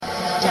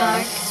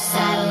Dark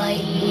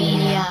Satellite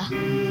Media.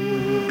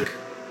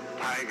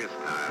 Tiger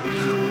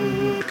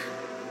style.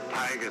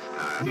 Tiger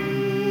style.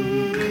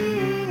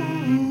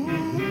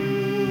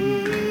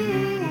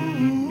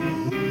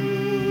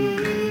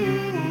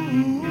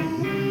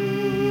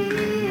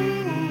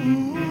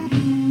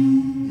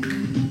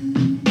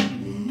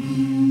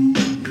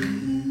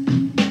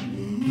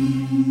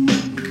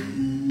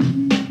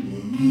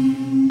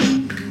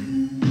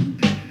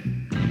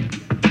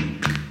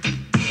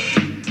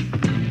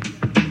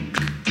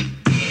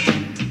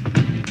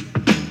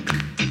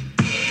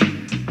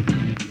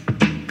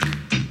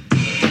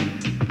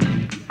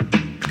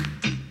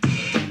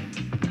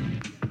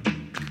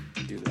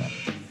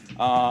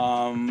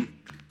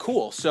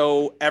 Cool.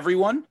 So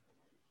everyone,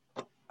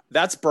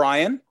 that's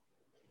Brian.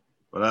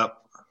 What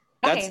up?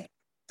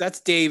 That's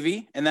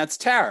Davey, and that's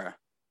Tara.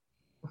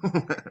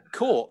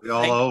 Cool. We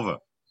all over.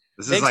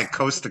 This is like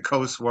coast to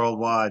coast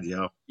worldwide,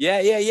 yo.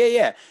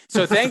 Yeah.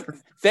 So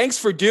thanks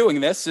for doing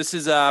this. This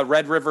is a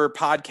Red River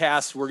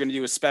podcast. We're going to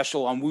do a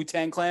special on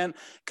Wu-Tang Clan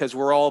because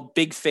we're all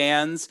big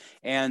fans.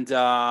 And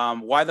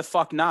why the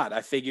fuck not?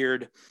 I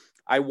figured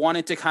I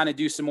wanted to kind of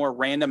do some more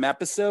random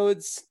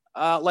episodes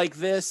like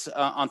this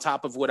on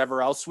top of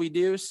whatever else we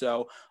do.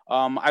 So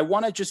I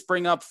want to just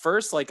bring up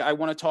first, like I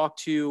want to talk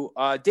to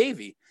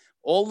Davey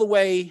all the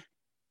way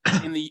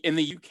in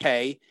the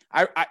UK.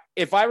 I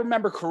if I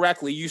remember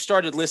correctly, you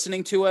started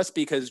listening to us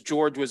because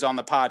George was on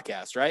the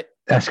podcast, right?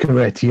 That's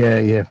correct.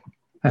 Yeah.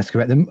 That's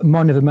correct. The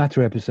Mind Never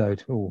Matter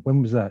episode. Oh,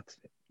 when was that?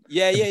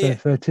 Yeah.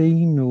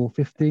 13 or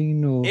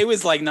 15 or it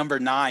was like number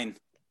 9.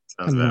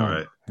 Sounds about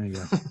right. There you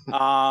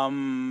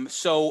go.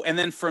 So and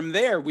then from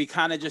there we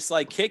kind of just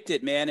like kicked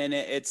it, man, and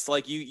it's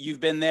like you've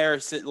been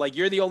there, like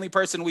you're the only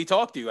person we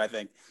talk to, I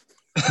think.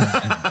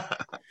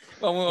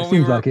 It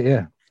seems like it,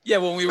 yeah. Yeah,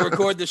 when we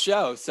record the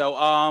show.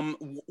 So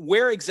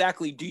where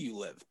exactly do you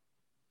live?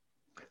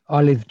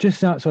 I live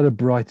just outside of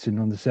Brighton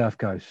on the south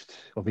coast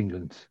of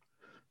England.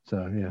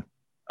 So yeah.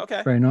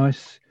 Okay. Very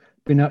nice.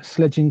 Been out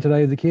sledging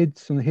today with the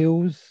kids on the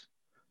hills.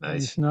 Nice. In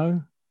the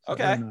snow. So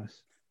Okay. very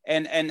nice.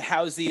 And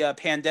how's the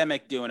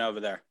pandemic doing over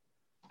there?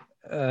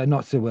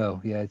 Not so well.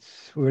 Yeah,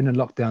 we're in a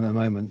lockdown at the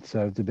moment,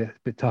 so it's a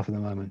bit tough at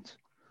the moment.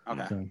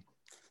 Okay. So.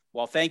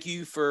 Well, thank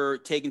you for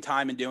taking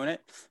time and doing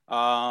it.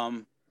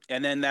 And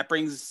then that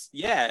brings,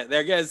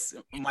 there goes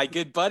my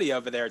good buddy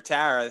over there,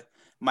 Tara,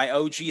 my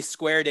OG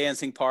square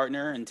dancing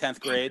partner in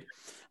 10th grade.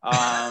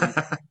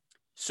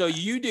 So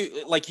you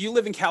do, like, you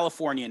live in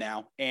California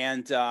now,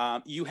 and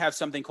you have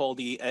something called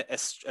the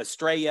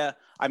Estrella.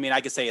 I mean,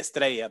 I could say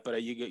Estrella, but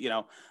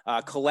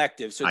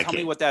collective. So tell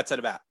me what that's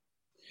about.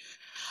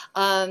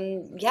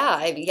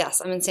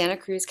 Yes, I'm in Santa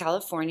Cruz,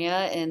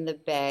 California, in the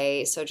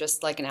Bay, so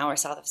just like an hour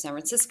south of San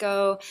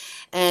Francisco.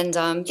 And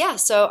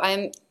so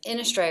I'm in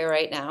Estrella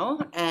right now,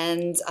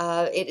 and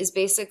it is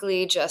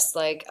basically just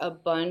like a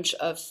bunch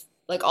of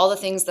like all the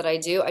things that I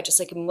do, I just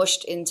like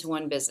mushed into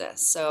one business.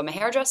 So I'm a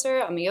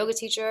hairdresser, I'm a yoga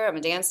teacher, I'm a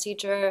dance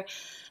teacher,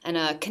 and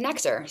a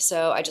connector.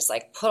 So I just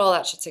like put all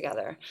that shit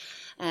together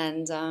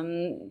and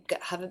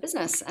have a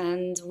business.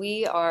 And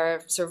we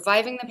are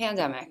surviving the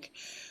pandemic.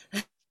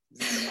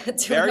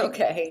 Doing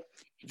okay.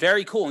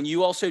 Very cool. And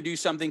you also do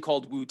something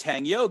called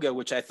Wu-Tang Yoga,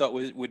 which I thought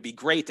would be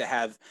great to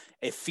have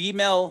a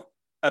female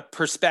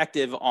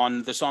perspective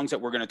on the songs that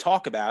we're going to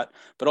talk about,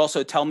 but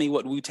also tell me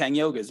what Wu-Tang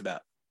Yoga is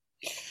about.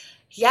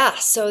 Yeah,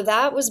 so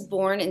that was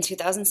born in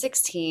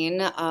 2016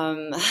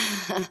 out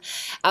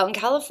in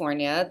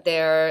California.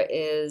 There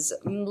is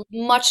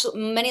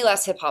many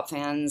less hip hop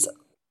fans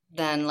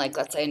than like,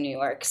 let's say in New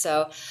York.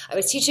 So I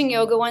was teaching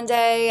yoga one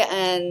day,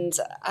 and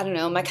I don't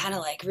know, my kind of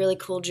like really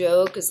cool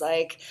joke is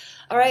like,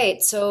 all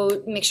right,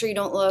 so make sure you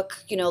don't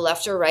look,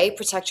 left or right,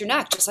 protect your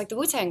neck, just like the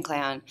Wu-Tang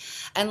Clan.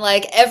 And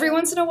like every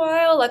once in a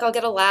while, like I'll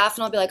get a laugh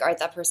and I'll be like, all right,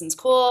 that person's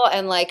cool.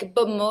 And like,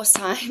 but most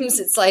times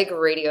it's like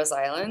radio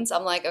silence.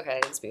 I'm like,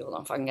 okay, these people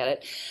don't fucking get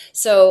it.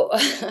 So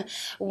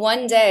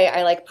one day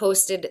I like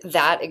posted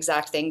that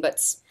exact thing,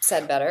 but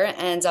said better.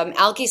 And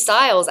Alki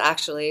Styles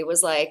actually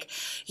was like,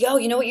 yo,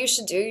 you know what you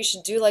should do? You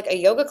should do like a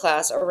yoga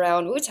class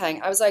around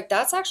Wu-Tang. I was like,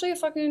 that's actually a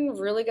fucking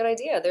really good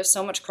idea. There's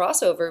so much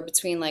crossover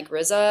between like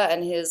RZA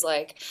and his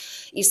like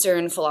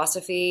Eastern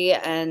philosophy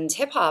and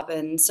hip hop.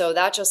 And so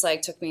that just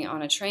like took me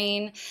on a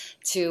train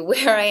to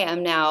where I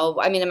am now.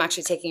 I mean, I'm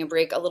actually taking a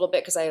break a little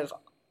bit because I have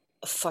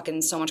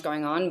fucking so much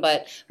going on,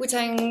 but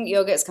Wu-Tang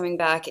Yoga is coming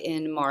back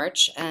in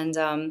March,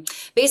 and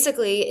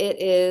basically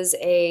it is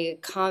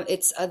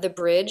it's the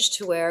bridge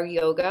to where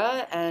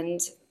yoga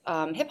and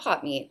hip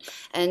hop meet.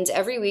 And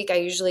every week I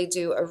usually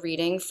do a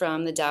reading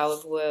from the Tao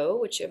of Wu,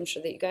 which I'm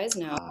sure that you guys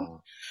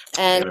know.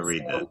 And I gotta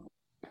read that.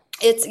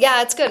 It's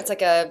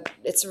good.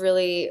 It's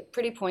really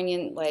pretty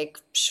poignant, like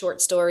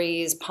short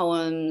stories,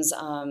 poems.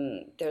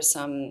 There's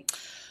some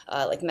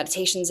like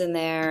meditations in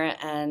there.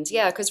 And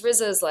yeah, because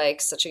RZA is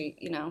like such a,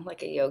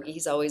 like a yogi.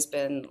 He's always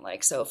been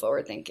like so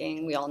forward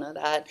thinking. We all know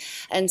that.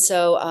 And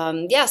so,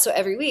 yeah, so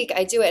every week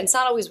I do it. And it's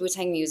not always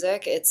Wu-Tang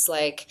music. It's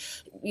like,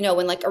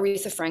 when like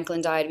Aretha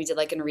Franklin died, we did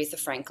like an Aretha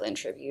Franklin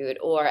tribute.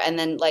 And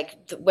then like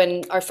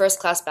when our first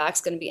class back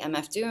is going to be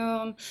MF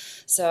Doom.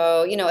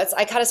 So,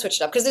 I kind of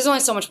switched it up because there's only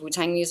so much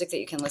Wu-Tang music that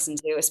you can listen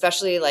to,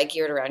 especially like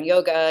geared around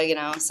yoga,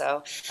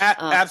 so.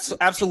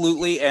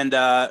 Absolutely. And,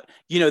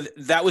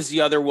 that was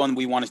the other one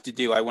we wanted to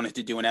do. I wanted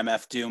to do an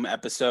MF Doom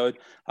episode.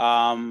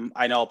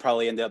 I know I'll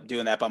probably end up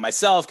doing that by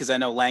myself because I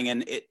know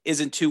Langan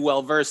isn't too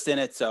well versed in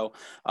it. So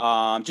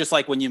just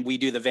like when we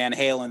do the Van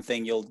Halen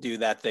thing, you'll do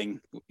that thing.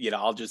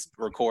 I'll just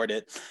record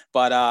it.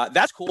 But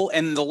that's cool.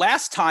 And the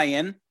last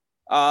tie-in,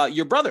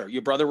 your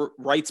brother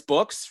writes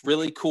books.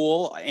 Really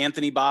cool.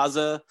 Anthony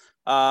Baza.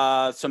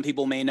 Some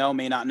people may know,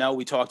 may not know.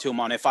 We talked to him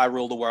on If I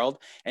Rule the World,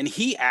 and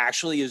he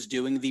actually is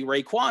doing the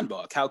Raekwon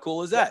book. How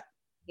cool is that?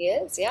 He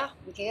is, yeah,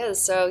 he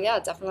is. So yeah,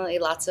 definitely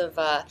lots of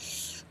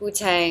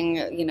Wu-Tang,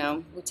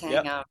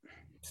 Wu-Tang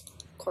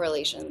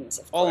correlations.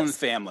 Of all course. in the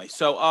family.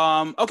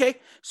 So okay,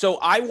 so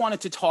I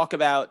wanted to talk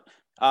about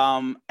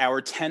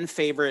our 10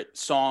 favorite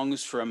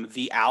songs from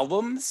the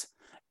albums,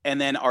 and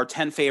then our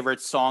 10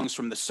 favorite songs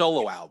from the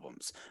solo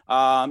albums.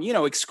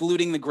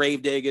 Excluding the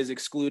Gravediggers,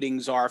 excluding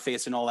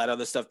Czarface and all that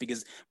other stuff,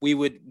 because we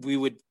would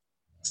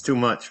it's too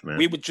much, man.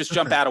 We would just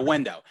jump out a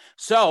window.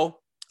 So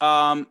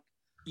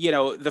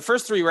the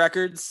first 3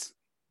 records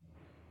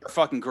are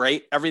fucking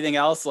great. Everything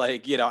else,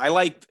 I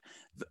like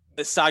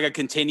the Saga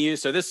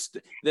Continues. So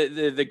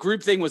the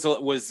group thing was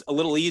a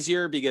little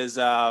easier because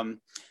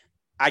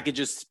I could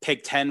just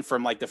pick 10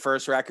 from like the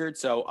first record.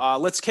 So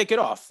let's kick it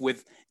off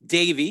with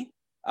Davey.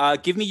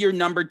 Give me your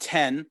number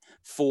 10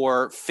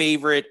 for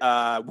favorite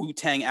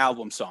Wu-Tang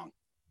album song.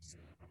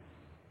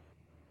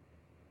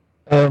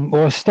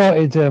 Well, I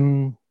started.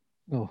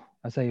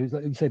 I say it was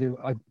like you said.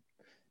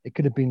 It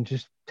could have been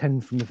just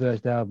 10 from the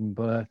first album,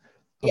 but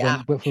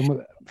I went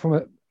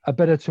from a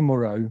Better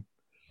Tomorrow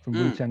from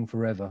Wu-Tang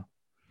Forever.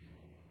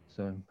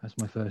 So that's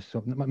my first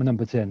song, my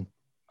number 10.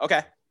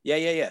 Okay,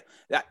 yeah.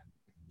 That,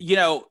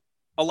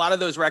 a lot of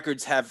those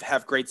records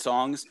have great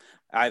songs.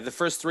 The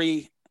first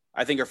 3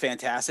 I think are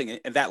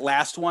fantastic, and that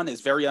last one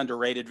is very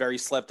underrated, very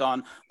slept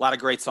on. A lot of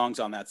great songs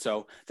on that.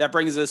 So that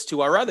brings us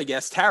to our other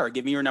guest, Tara.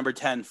 Give me your number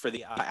 10 for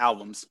the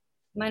albums.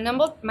 My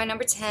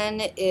number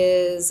 10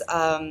 is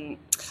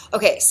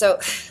okay, so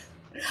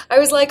I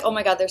was like, oh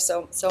my God, there's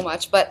so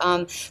much. But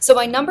so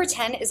my number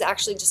 10 is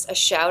actually just a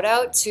shout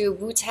out to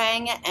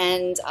Wu-Tang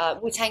and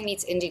Wu-Tang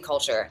meets indie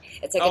culture.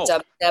 It's like a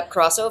dub-step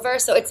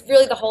crossover. So it's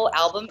really the whole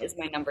album is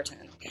my number 10.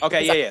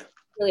 Okay, yeah.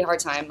 Really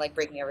hard time like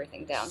breaking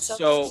everything down.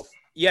 So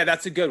yeah,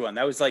 that's a good one.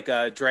 That was like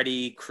a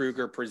Dreddy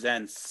Kruger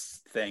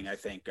Presents thing, I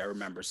think. I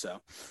remember. So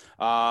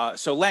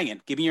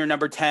Langan, give me your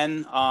number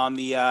 10 on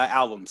the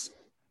albums.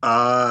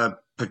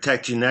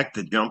 Protect Your Neck,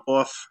 the Jump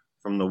Off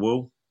from the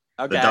Wu.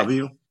 Okay. The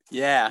W.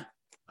 Yeah.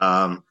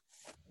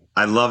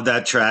 I love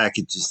that track.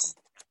 It just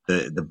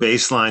the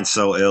bass line's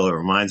so ill. It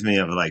reminds me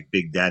of like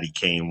Big Daddy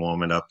Kane,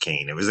 Warming Up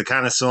Kane. It was the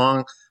kind of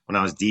song when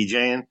I was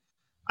DJing,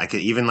 I could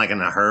even like in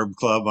a Herb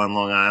Club on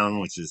Long Island,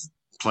 which is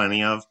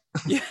plenty of.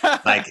 Yeah.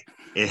 Like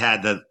it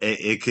had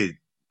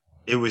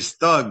it was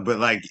thug, but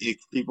like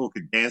people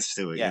could dance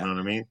to it. Yeah. You know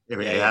what I mean?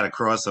 It had a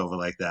crossover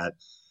like that.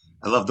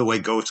 I love the way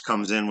Ghost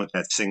comes in with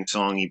that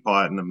sing-songy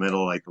part in the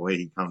middle, like the way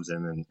he comes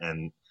in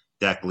and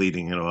Deck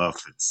leading it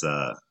off. It's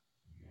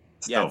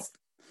dope.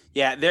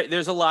 Yeah,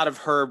 there's a lot of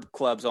Herb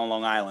clubs on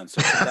Long Island,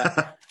 so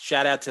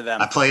shout out to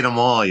them. I played them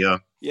all, yo.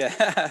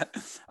 Yeah.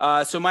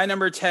 So my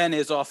number 10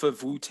 is off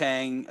of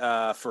Wu-Tang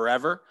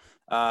Forever.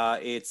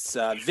 It's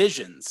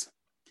Visions.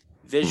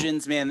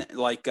 Visions, man,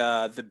 like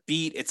the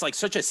beat, it's like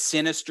such a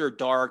sinister,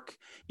 dark,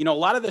 a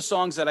lot of the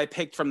songs that I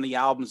picked from the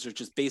albums are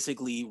just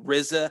basically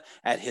RZA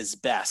at his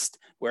best,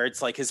 where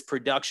it's like his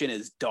production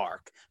is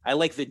dark. I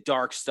like the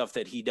dark stuff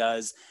that he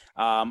does.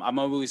 I'm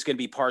always going to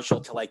be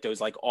partial to like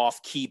those like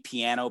off-key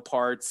piano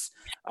parts.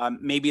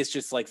 Maybe it's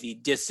just like the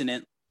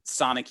dissonant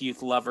Sonic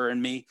Youth lover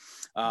in me.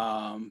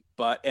 And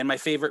my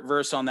favorite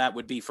verse on that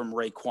would be from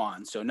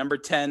Raekwon. So number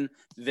 10,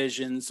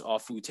 Visions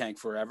off Wu-Tang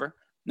Forever.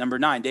 Number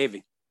 9,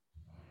 Davey.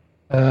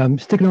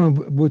 Sticking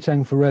on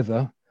Wu-Tang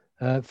Forever,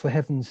 For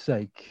Heaven's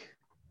Sake.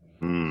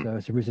 So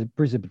it's a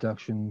RZA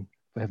production,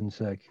 For Heaven's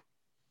Sake.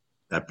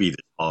 That beat is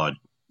hard.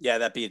 Yeah,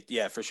 that beat,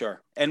 yeah, for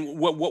sure. And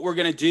what we're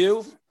gonna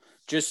do,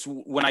 just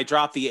when I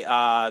drop the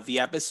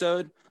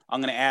episode,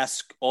 I'm gonna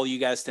ask all you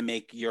guys to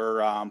make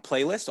your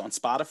playlist on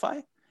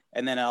Spotify,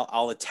 and then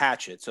I'll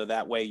attach it so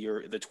that way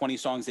the 20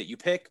 songs that you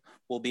pick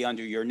will be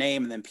under your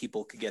name, and then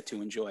people could get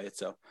to enjoy it.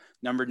 So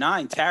number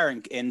 9,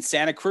 Taryn in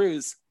Santa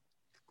Cruz.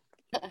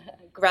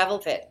 Gravel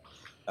Pit.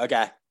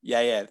 Okay,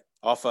 yeah.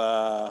 Off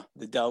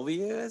the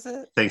W, is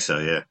it? I think so,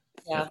 yeah.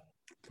 Yeah.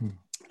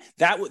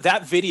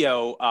 That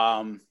video.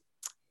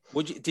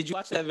 Did you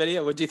watch that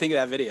video? What do you think of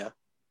that video?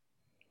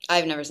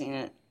 I've never seen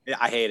it. Yeah,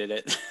 I hated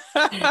it.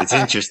 It's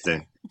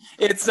interesting.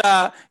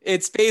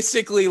 It's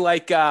basically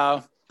like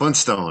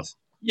Flintstones.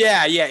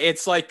 Yeah,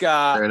 it's like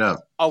Straight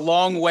up. a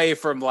long way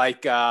from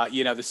like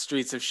the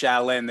streets of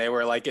Shaolin. They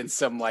were like in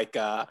some like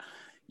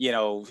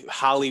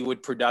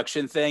Hollywood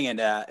production thing, and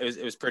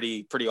it was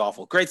pretty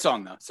awful. Great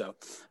song though. So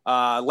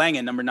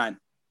Langan, number 9.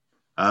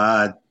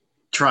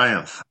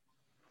 Triumph.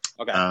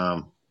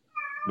 Okay.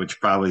 Which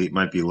probably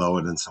might be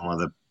lower than some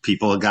other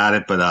people got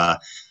it, but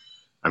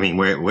I mean,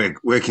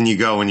 where can you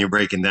go when you're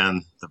breaking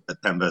down the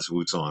 10 best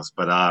Wu songs?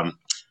 But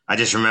I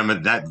just remember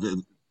that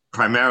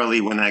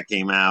primarily when that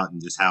came out,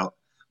 and just how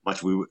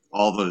much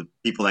all the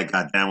people that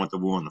got down with the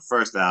Wu on the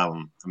first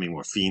album, I mean,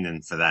 were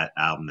fiending for that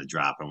album to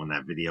drop. And when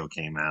that video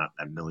came out,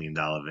 that $1 million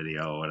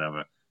video or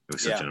whatever, it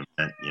was such an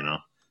event,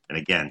 And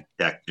again,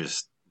 Deck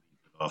just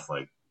off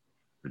like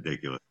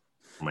ridiculous.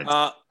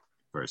 My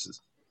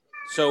verses.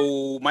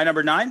 So my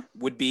number 9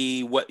 would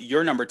be what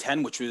your number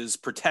 10, which was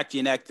Protect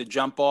Your Neck, The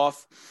Jump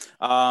Off.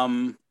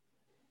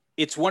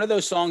 It's one of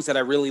those songs that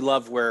I really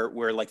love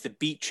where like the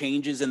beat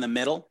changes in the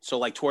middle. So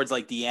like towards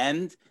like the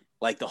end,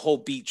 like the whole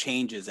beat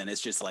changes, and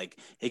it's just like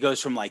it goes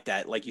from like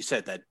that, like you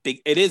said, that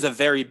big, it is a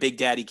very Big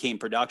Daddy Kane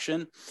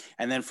production.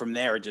 And then from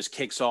there it just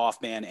kicks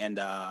off, man. And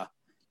I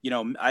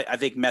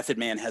think Method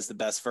Man has the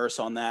best verse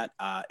on that.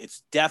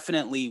 It's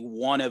definitely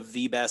one of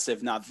the best,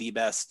 if not the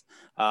best,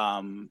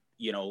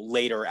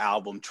 later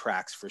album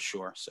tracks for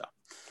sure. So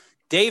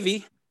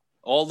Davey,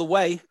 all the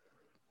way.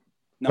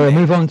 We'll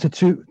move on to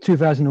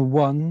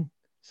 2001.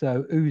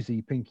 So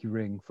Uzi, Pinky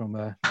Ring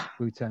from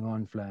Wu-Tang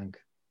Iron Flang.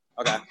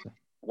 Okay.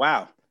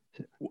 Wow.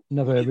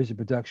 Another original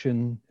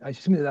production. I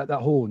just think that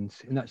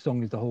horns in that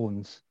song is the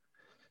horns.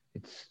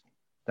 It's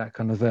that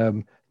kind of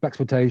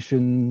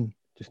blaxploitation,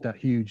 just that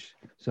huge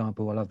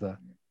sample. I love that.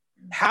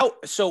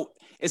 So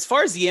as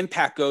far as the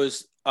impact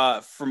goes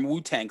from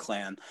Wu-Tang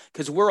Clan,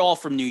 because we're all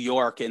from New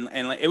York, and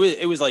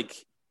it was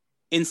like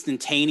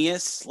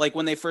instantaneous. Like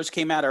when they first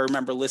came out, I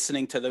remember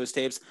listening to those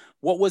tapes.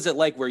 What was it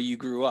like where you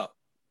grew up?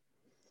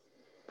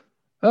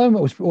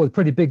 It was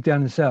pretty big down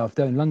in the south,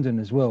 down in London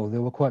as well. They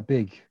were quite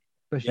big,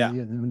 especially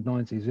in the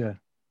 90s. Yeah.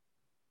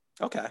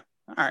 Okay.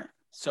 All right.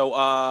 So,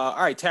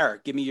 all right, Tara,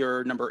 give me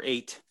your number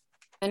 8.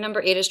 My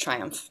number 8 is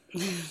Triumph.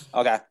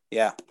 Okay.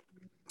 Yeah.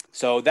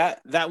 So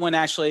that one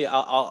actually,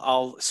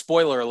 I'll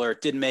spoiler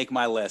alert, didn't make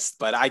my list,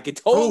 but I could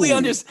totally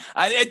understand.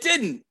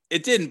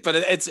 It didn't, but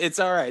it's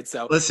all right.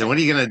 So listen, what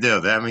are you gonna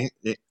do? I mean,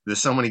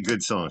 there's so many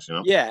good songs,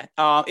 Yeah,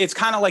 it's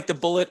kind of like the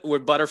Bullet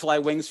with Butterfly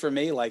Wings for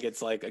me. Like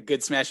it's like a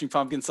good Smashing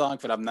Pumpkin song,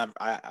 but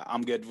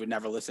I'm good with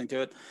never listening to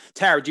it.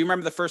 Tara, do you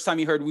remember the first time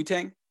you heard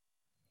Wu-Tang?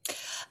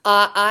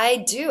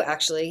 I do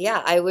actually.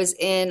 Yeah, I was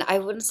in, I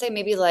wouldn't say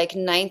maybe like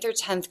 9th or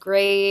 10th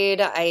grade.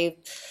 I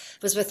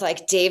was with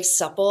like Dave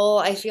Supple,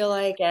 I feel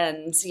like,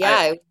 and it's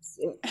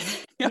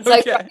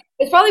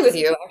probably with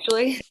you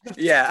actually.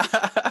 Yeah.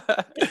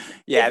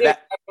 Yeah. I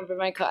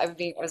remember I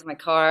was in my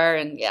car,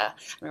 and I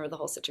remember the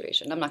whole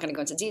situation. I'm not going to go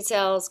into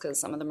details because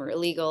some of them are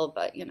illegal,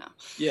 but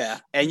Yeah,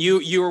 and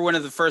you were one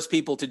of the first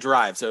people to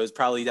drive, so it was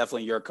probably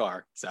definitely your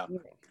car. So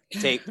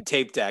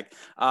tape deck.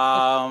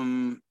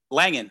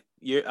 Langan,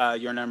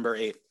 you're number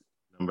 8.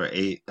 Number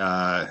 8,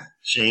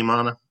 Shame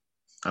on Her.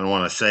 I don't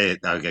want to say it.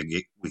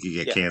 We could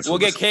get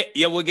canceled.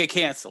 We'll get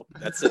canceled.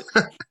 That's it.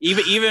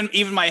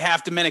 even my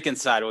half Dominican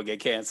side will get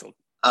canceled.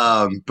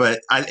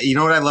 But you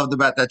know what I loved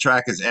about that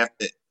track is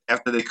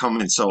after they come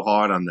in so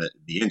hard on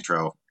the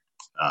intro,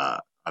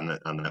 on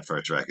that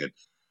first record,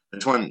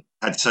 this one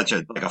had such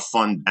a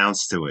fun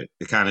bounce to it.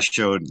 It kind of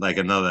showed like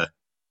another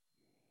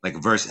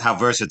how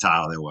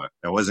versatile they were.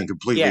 That wasn't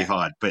completely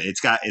hard, but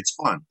it's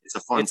fun. It's a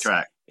fun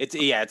track. It's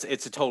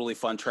a totally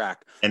fun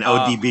track. And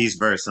ODB's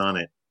verse on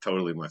it,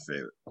 totally my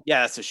favorite.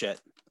 Yeah, that's the shit.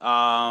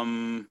 All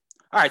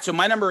right, so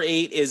my number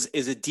 8 is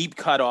a deep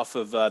cut off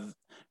of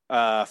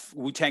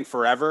Wu-Tang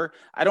Forever.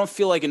 I don't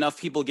feel like enough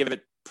people give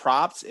it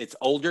props. It's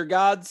Older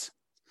Gods,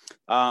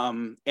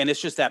 and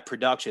it's just that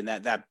production,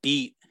 that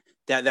beat,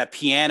 that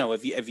piano.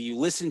 If you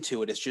listen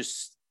to it,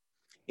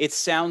 it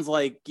sounds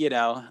like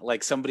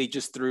like somebody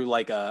just threw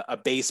like a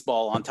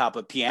baseball on top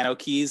of piano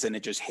keys and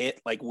it just hit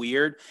like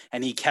weird,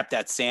 and he kept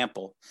that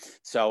sample.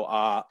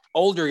 So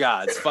Older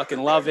Gods,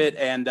 fucking love it.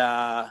 And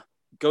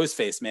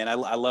Ghostface, man,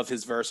 I love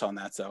his verse on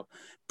that. So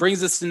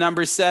brings us to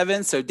number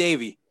 7. So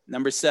Davey,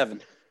 number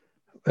 7.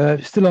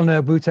 Still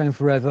on Wu-Tang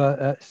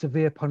Forever,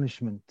 Severe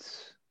Punishment.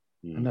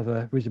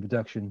 Another original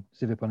production,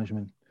 Severe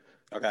Punishment.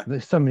 Okay.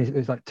 There's so many,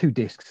 it's like 2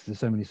 discs. There's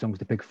so many songs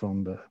to pick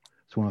from, but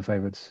it's one of my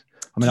favorites.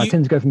 I mean, I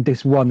tend to go from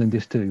disc 1 and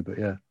disc 2, but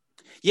yeah.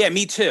 Yeah,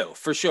 me too,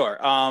 for sure.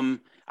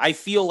 I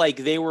feel like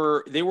they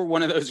were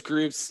one of those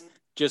groups,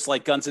 just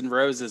like Guns N'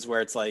 Roses,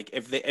 where it's like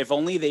if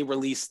only they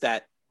released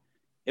that,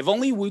 if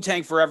only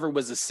Wu-Tang Forever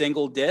was a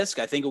single disc,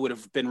 I think it would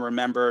have been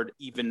remembered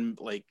even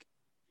like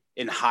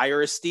in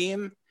higher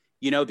esteem,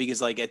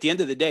 because like at the end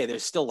of the day,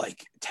 there's still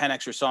like 10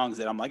 extra songs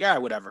that I'm like,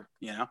 whatever,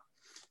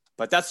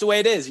 But that's the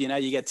way it is, you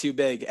get too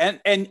big.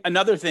 And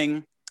another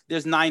thing,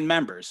 there's 9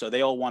 members, so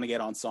they all want to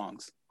get on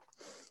songs.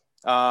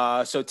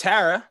 So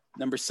Tara,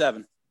 number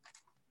 7.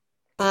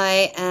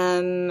 I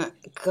am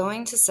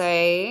going to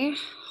say,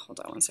 hold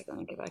on one second, let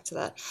me get back to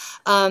that.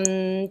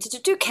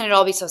 Can it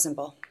all be so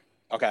simple?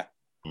 Okay.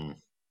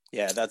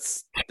 Yeah,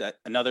 that's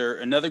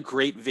another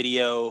great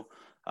video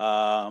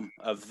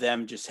of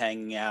them just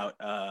hanging out,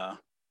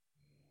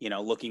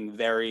 looking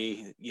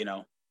very,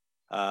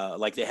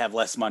 like they have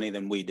less money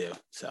than we do.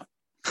 So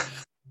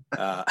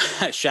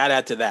shout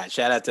out to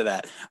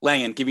that.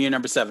 Langan, give me your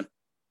number 7.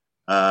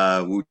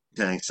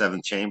 Wu-Tang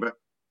Seventh Chamber.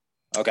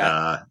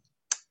 Okay.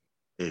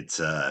 It's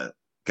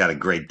got a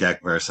great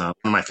deck verse on.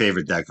 One of my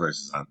favorite deck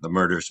verses on The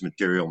Murderous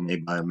Material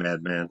Made by a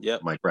Madman.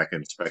 Yep. Mike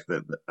Reckon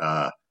expected.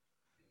 Got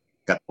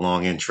a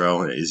long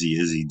intro.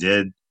 Izzy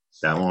did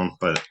that one,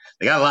 but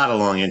they got a lot of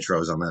long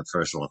intros on that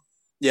first one.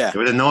 Yeah. It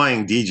was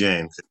annoying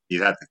DJing.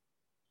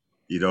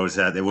 You'd always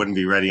have, they wouldn't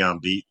be ready on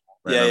beat.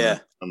 Right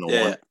on the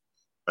one.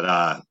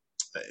 But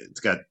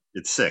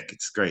it's sick.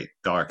 It's great.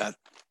 Dark.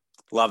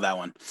 Love that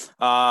one.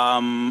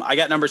 I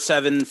got number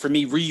 7 for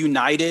me,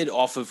 Reunited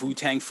off of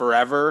Wu-Tang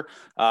Forever.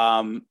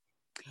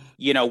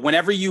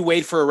 Whenever you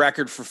wait for a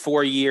record for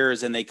 4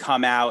 years and they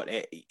come out,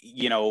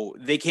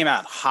 they came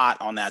out hot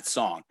on that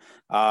song.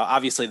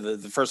 Obviously the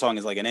first song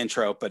is like an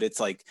intro, but it's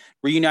like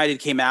Reunited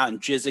came out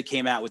and GZA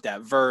came out with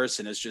that verse.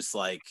 And it's just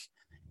like,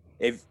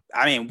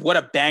 what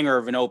a banger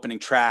of an opening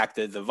track.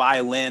 The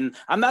violin.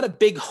 I'm not a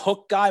big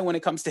hook guy when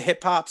it comes to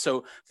hip hop.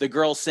 So the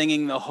girl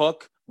singing the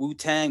hook,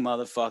 Wu-Tang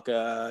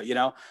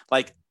motherfucker,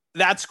 like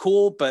that's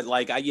cool. But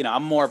like,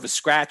 I'm more of a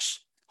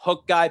scratch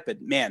hook guy,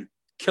 but man,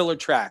 killer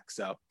track.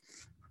 So,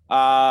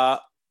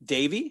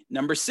 Davey,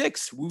 number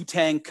 6,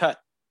 Wu-Tang Cut.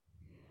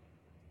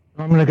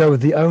 I'm going to go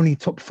with the only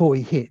top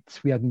 40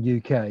 hits we had in the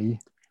UK,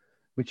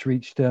 which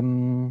reached,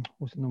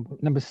 what's the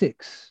number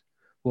 6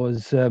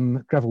 was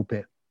Gravel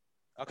Pit.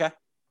 Okay.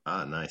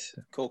 Ah, nice.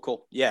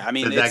 Cool. Yeah,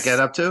 did that get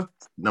up to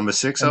number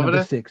 6 over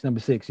there? Number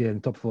 6, yeah, in the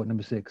top 4,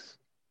 number 6.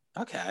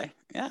 Okay.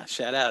 Yeah,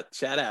 shout out.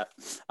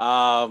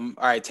 All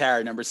right,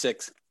 Tara, number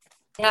 6.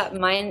 Yeah,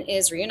 mine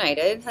is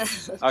Reunited.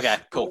 Okay,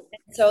 cool.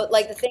 So,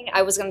 like, the thing,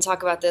 I was going to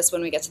talk about this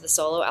when we get to the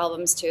solo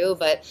albums too,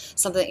 but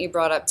something that you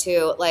brought up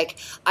too, like,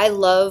 I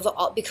love,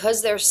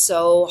 because they're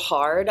so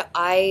hard,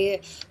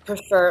 I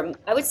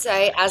would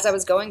say, as I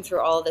was going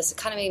through all of this, it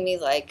kind of made me,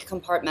 like,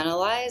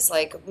 compartmentalize,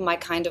 like, my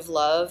kind of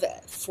love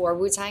for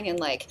Wu-Tang, and,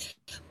 like,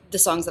 the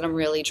songs that I'm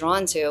really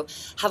drawn to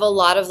have a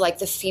lot of, like,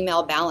 the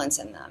female balance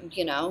in them,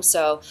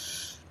 so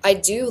I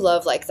do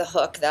love, like, the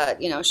hook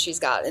that, she's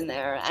got in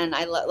there, and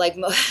I like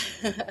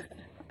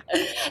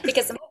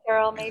because I'm a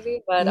girl,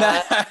 maybe, but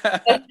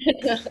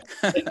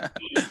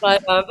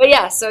but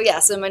yeah, so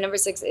my number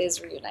 6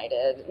 is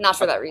Reunited, not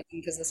for that reason,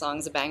 because the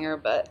song's a banger,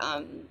 but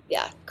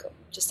yeah, cool.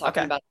 Just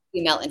talking about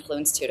female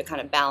influence too, to kind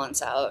of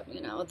balance out,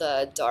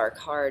 the dark,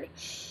 hard,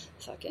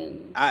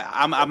 fucking.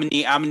 I'm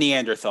a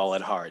Neanderthal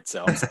at heart,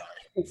 so I'm sorry.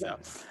 So,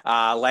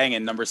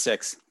 Langan, number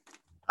 6.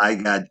 I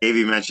got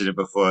Davey mentioned it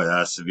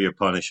before. Severe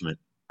Punishment.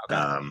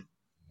 Okay.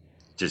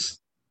 Just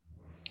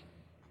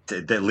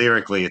that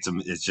lyrically,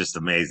 it's just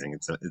amazing.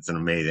 It's an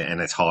amazing,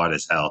 and it's hard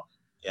as hell.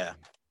 Yeah.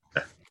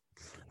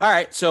 All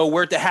right, so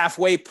we're at the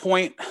halfway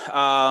point.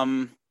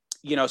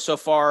 So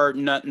far,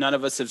 none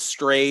of us have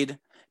strayed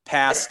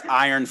past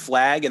Iron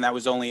Flag, and that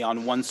was only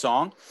on one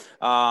song.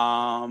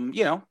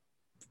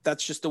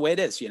 That's just the way it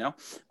is,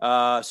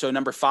 So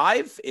number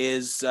 5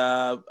 is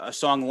a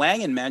song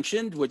Langan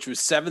mentioned, which was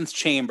Seventh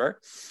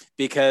Chamber,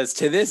 because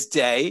to this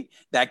day,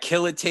 that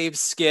Killer Tape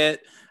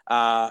skit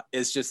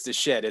is just the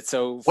shit. It's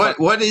so fun.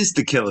 What is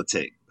the Killer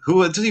Tape?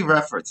 Who does he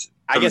reference?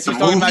 I guess the he's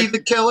talking movie about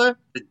The Killer,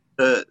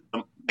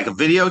 like a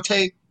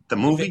videotape, the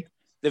movie,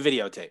 the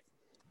videotape.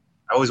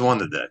 I always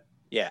wondered that.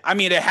 Yeah,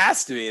 it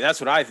has to be. That's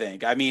what I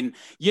think. I don't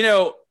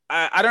know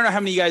how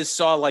many of you guys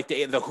saw like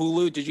the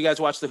Hulu. Did you guys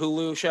watch the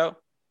Hulu show?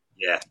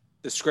 Yeah.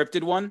 The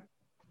scripted one?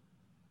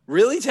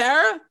 Really,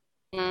 Tara?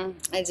 I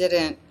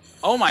didn't.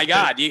 Oh my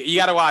God, you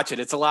got to watch it.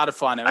 It's a lot of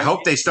fun. I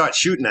hope they start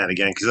shooting that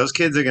again, because those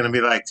kids are going to be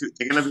like,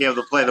 they're going to be able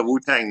to play the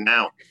Wu-Tang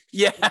now.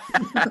 Yeah.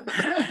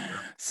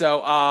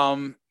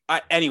 So,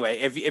 anyway,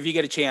 if you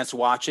get a chance,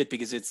 watch it,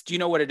 because do you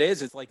know what it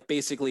is? It's like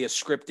basically a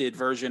scripted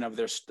version of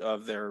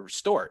their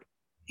story.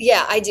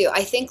 Yeah, I do.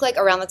 I think like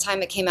around the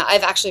time it came out,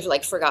 I've actually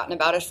like forgotten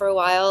about it for a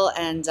while.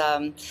 And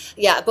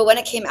but when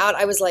it came out,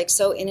 I was like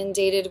so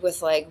inundated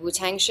with like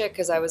Wu-Tang shit,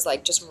 because I was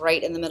like just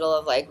right in the middle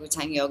of like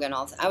Wu-Tang yoga and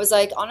all. I was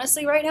like,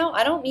 honestly, right now,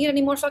 I don't need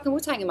any more fucking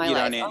Wu-Tang in my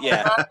life. I'm not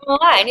gonna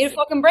lie. I need a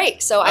fucking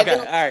break. So I've been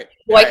all right.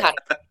 boycotting.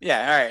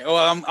 Yeah, all right.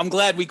 Well, I'm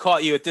glad we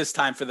caught you at this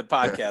time for the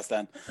podcast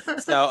then.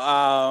 So,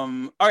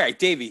 all right,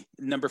 Davey,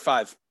 number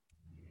 5.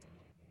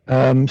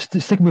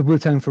 Sticking with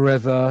Wu-Tang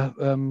Forever,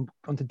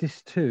 onto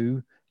disc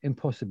 2,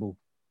 Impossible.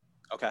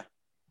 Okay.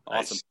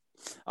 Awesome.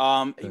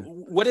 Nice.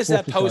 What is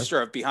that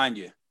poster of behind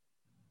you?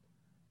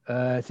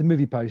 It's a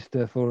movie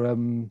poster for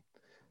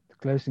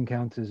Close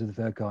Encounters of the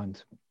Third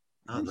Kind.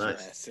 Oh,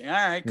 nice. All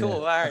right,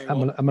 cool. Yeah.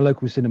 All right. I'm a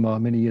local cinema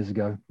many years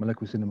ago. My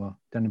local cinema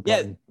down in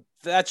Brighton. Yeah,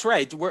 that's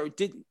right.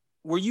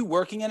 Were you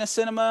working in a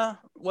cinema?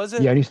 Was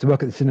it? Yeah, I used to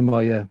work at the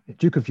cinema. Yeah,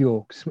 Duke of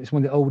York. It's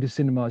one of the oldest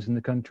cinemas in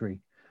the country.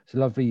 It's a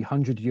lovely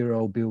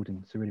 100-year-old building.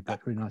 It's a really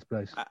nice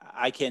place.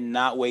 I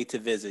cannot wait to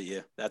visit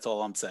you. That's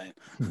all I'm saying.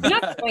 You're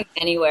not going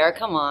anywhere.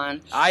 Come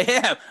on. I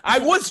am. I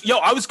was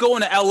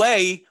going to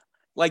LA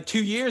like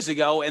 2 years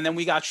ago, and then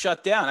we got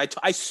shut down.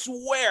 I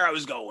swear I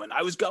was going.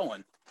 I was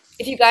going.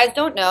 If you guys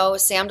don't know,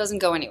 Sam doesn't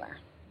go anywhere.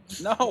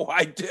 No,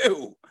 I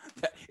do.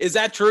 Is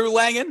that true,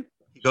 Langan?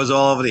 He goes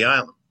all over the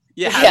island.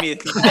 Yeah, Yeah. I mean,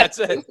 that's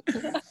it.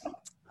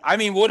 I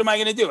mean, what am I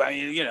going to do? I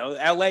mean,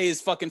 LA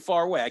is fucking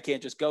far away. I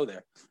can't just go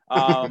there.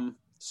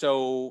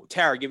 So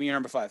Tara, give me your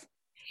number 5.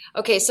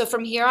 Okay, so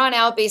from here on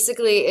out,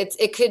 basically,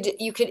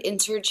 you could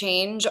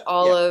interchange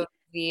all of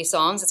the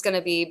songs. It's going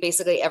to be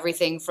basically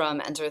everything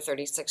from Enter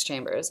 36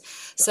 Chambers.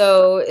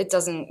 So it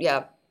doesn't,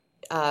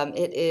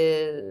 it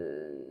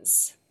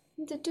is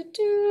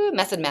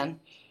Method Man.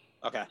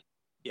 Okay.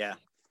 Yeah.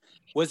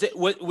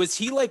 Was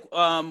he like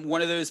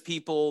one of those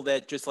people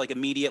that just like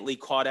immediately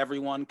caught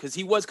everyone? Because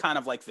he was kind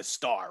of like the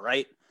star,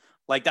 right?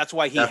 Like that's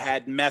why he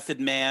had Method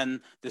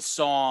Man, the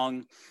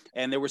song,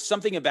 and there was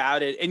something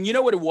about it. And you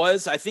know what it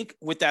was? I think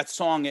with that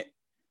song,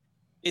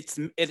 it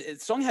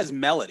song has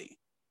melody.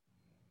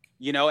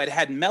 It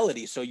had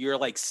melody, so you're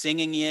like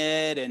singing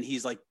it, and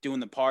he's like doing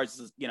the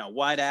parts.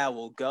 White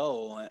Owl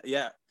go,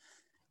 yeah.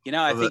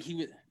 I think he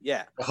was,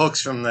 yeah. The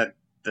hooks from the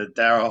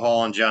Daryl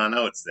Hall and John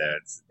Oates there,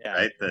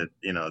 right? That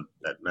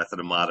Method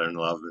of Modern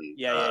Love and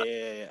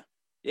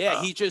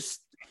yeah. He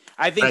just,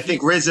 I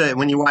think RZA.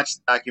 When you watch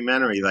the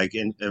documentary, like,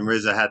 and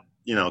RZA had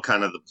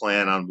kind of the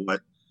plan on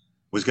what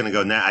was going to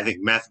go now. I think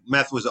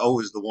Meth was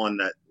always the one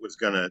that was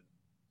going to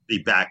be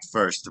back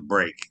first to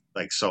break,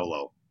 like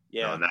solo.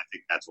 Yeah, and I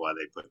think that's why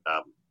they put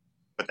that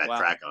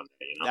track on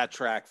there. That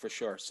track for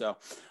sure. So,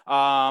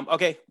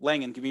 okay,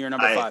 Langan, give me your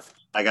number 5.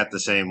 I got the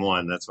same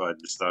one. That's why I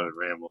just started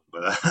rambling.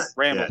 But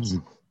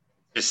Ramble.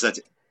 It's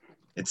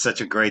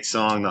such a great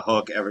song. The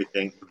hook,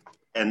 everything,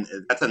 and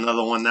that's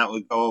another one that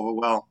would go over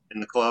well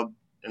in the club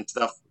and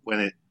stuff.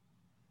 When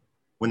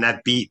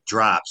that beat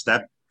drops,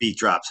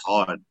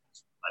 hard.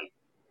 Like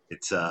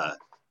it's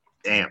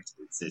amped.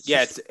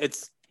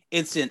 It's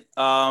instant.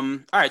 All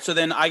right, so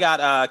then I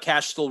got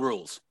Cash Still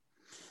Rules.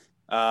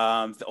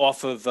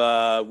 Off of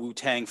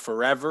Wu-Tang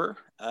Forever.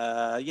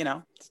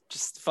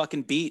 Just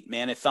fucking beat,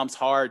 man. It thumps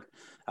hard.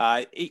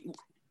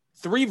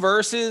 3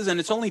 verses, and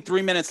it's only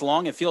 3 minutes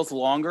long. It feels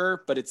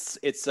longer, but it's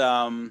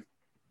I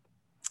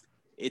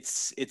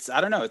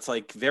don't know. It's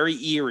like very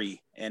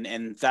eerie,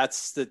 and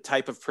that's the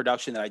type of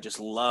production that I just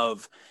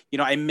love.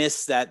 I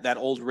miss that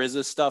old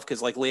RZA stuff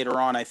because like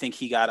later on, I think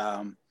he got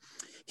a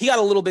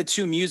little bit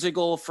too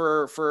musical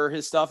for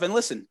his stuff. And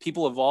listen,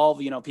 people evolve.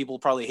 People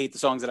probably hate the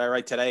songs that I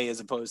write today as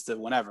opposed to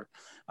whenever.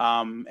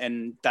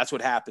 And that's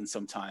what happens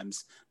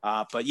sometimes.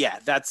 But yeah,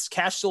 that's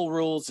Cash Still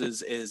Rules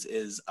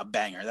is a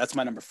banger. That's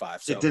my number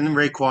 5. So didn't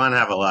Raekwon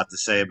have a lot to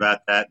say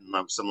about that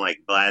in some like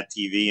Glad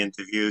TV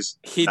interviews?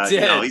 He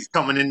did. He's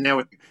coming in there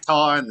with the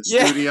guitar in the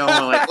studio.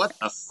 And we're like, what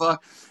the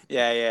fuck?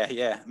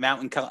 Yeah.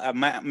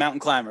 Mountain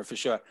climber for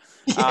sure.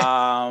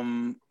 All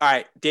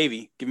right,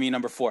 Davey, give me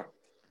number 4.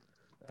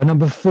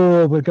 Number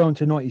 4, we're going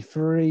to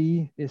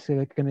 93. It's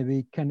going to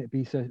be Can It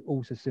Be So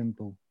Also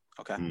Simple?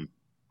 Okay.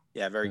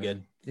 Yeah, very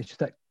good. It's just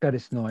that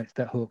Gladys Knight,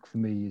 that hook for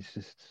me is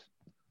just,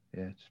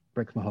 it just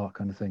breaks my heart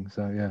kind of thing.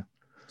 So, yeah.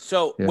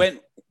 So when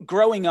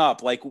growing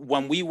up, like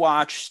when we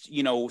watched,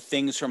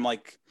 things from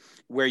like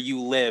where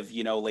you live,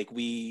 like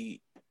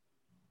we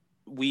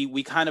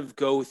kind of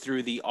go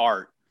through the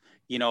art,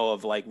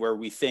 of like where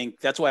we think.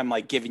 That's why I'm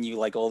like giving you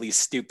like all these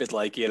stupid,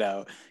 like,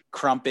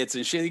 crumpets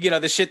and shit,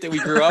 the shit that we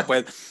grew up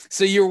with.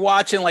 So you're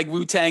watching like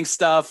Wu-Tang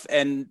stuff,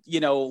 and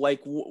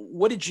like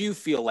what did you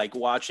feel like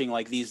watching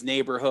like these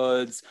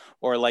neighborhoods,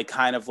 or like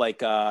kind of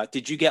like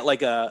did you get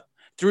like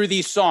through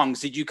these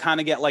songs, did you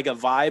kind of get like a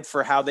vibe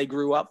for how they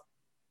grew up?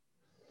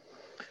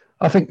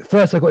 I think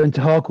first I got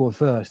into hardcore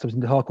first. I was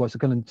into hardcore, so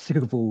kind of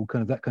cyclical,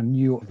 kind of that kind of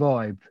New York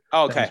vibe.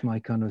 Oh, okay. That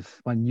was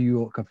my New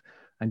York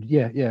and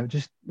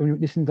just when you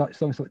listen to like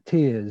songs like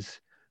Tears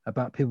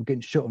about people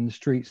getting shot on the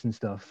streets and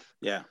stuff.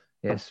 Yeah.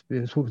 Yes, it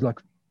was sort of like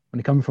when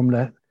you come from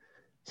the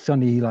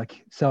sunny,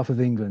 like south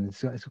of England,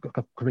 it's got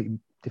a completely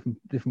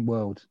different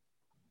world.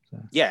 So.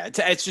 Yeah,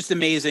 it's just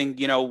amazing,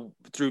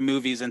 through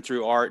movies and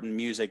through art and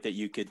music that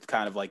you could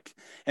kind of like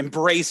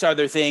embrace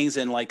other things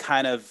and like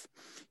kind of,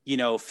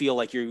 feel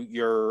like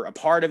you're a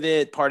part of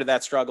it, part of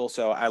that struggle.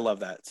 So I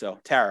love that. So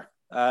Tara,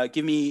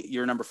 give me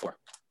your number 4.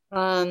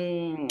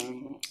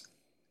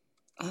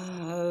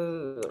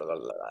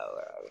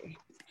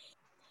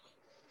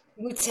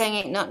 Wu-Tang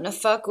Ain't Nothing to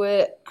Fuck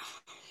With.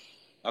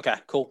 Okay,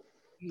 cool.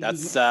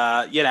 That's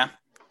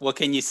what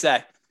can you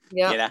say?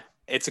 Yeah.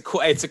 It's a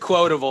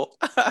quotable.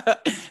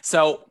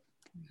 So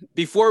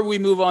before we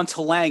move on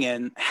to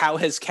Langan, how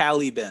has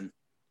Cali been?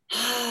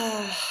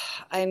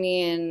 I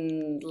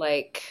mean,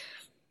 like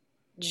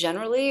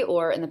generally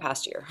or in the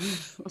past year?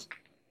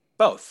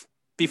 Both.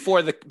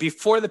 Before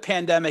the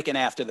pandemic and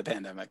after the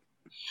pandemic.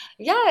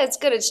 Yeah, it's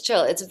good. It's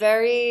chill. It's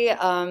very,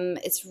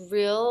 it's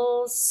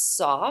real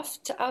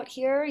soft out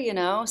here,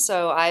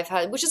 So I've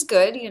had, which is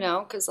good,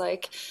 because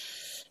like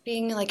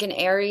being like an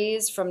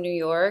Aries from New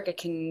York, it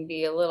can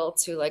be a little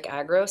too like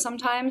aggro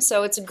sometimes.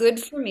 So it's good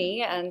for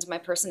me and my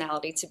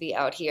personality to be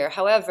out here.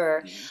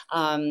 However,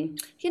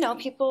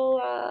 people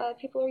are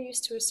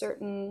used to a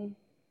certain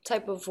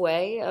type of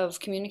way of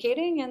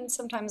communicating, and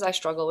sometimes I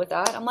struggle with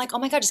that. I'm like, oh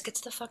my God, just get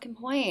to the fucking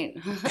point.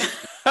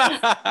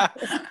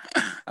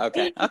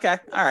 Okay.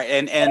 All right.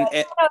 And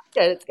It's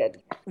good. It's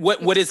good.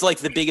 what is like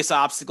the biggest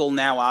obstacle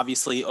now,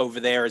 obviously, over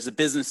there as a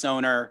business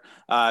owner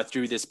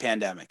through this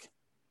pandemic?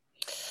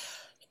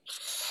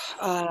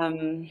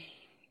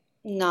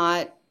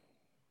 Not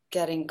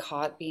getting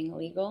caught being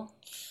illegal.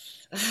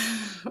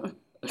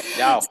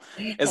 No,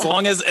 as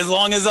long as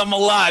I'm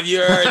alive,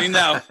 you already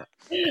know.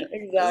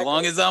 Exactly. As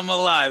long as I'm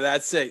alive,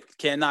 that's it.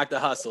 Can't knock the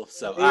hustle.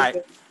 So, all right,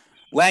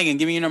 Langan,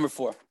 give me your number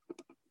 4.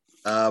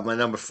 My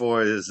number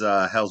 4 is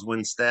Hell's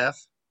Wind Staff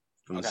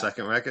from the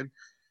second record.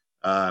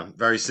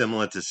 Very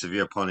similar to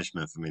Severe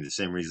Punishment for me. The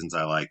same reasons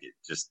I like it.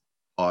 Just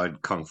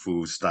hard kung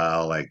fu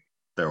style, like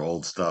their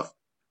old stuff.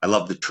 I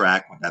love the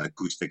track with that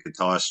acoustic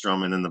guitar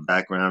strumming in the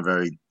background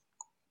very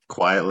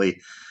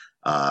quietly.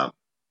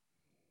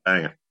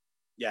 Banger.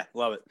 Yeah,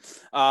 love it.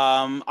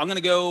 I'm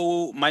gonna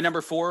go my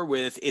number 4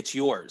 with "It's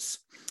Yours."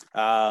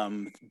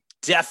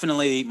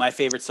 Definitely my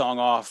favorite song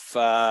off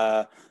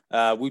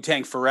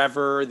Wu-Tang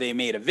Forever. They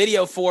made a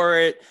video for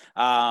it.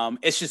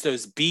 It's just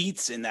those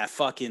beats and that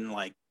fucking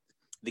like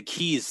the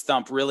keys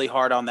thump really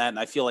hard on that, and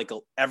I feel like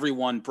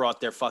everyone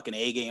brought their fucking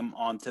A game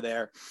onto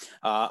there.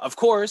 Of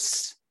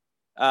course,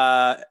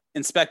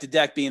 Inspector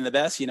Deck being the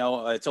best, you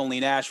know, it's only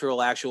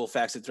natural, actual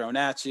facts are thrown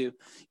at you,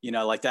 you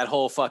know, like that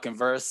whole fucking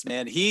verse,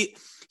 man. He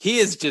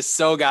is just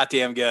so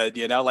goddamn good,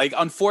 you know, like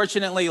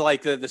unfortunately,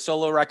 like the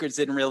solo records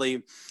didn't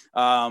really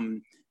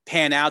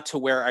pan out to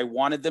where I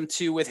wanted them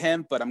to with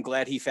him, but I'm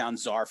glad he found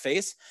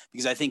Czarface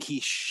because I think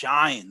he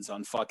shines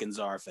on fucking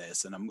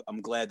Czarface, and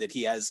I'm glad that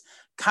he has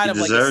kind of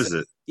deserves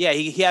it. Yeah,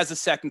 he has a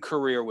second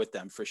career with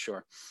them for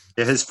sure.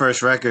 Yeah, his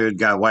first record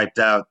got wiped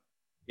out.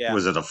 Yeah.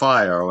 Was it a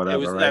fire or whatever?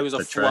 It was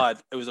a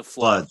flood. It was a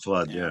flood.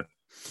 Flood. Yeah.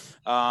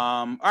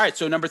 All right.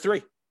 So number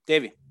 3,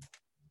 Davey.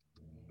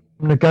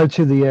 I'm going to go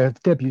to the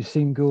debut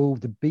single,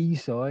 the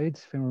B-side,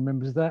 if anyone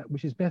remembers that,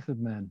 which is Method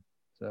Man.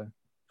 So.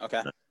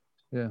 Okay.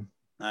 Yeah.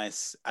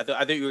 Nice. I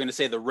thought you were going to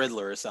say the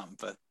Riddler or something,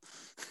 but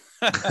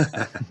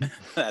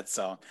that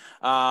song.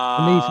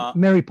 For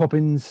me, Mary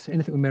Poppins.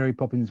 Anything with Mary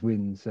Poppins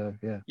wins. So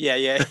yeah.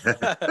 Yeah.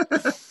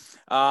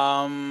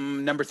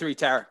 Number 3,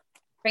 Tara.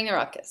 Bring the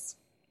Ruckus.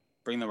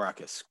 Bring the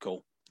Ruckus.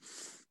 Cool.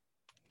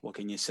 What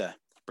can you say?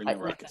 Bring the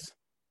Ruckus.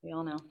 We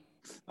all know.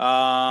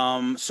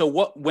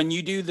 So when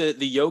you do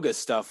the yoga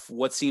stuff,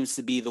 what seems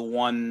to be the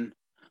one,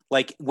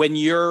 like when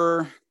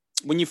you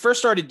first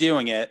started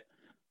doing it,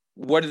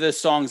 what are the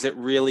songs that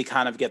really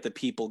kind of get the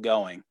people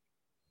going?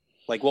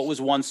 Like what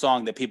was one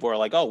song that people were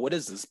like, oh, what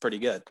is this? Pretty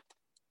good.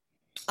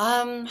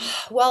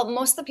 Well,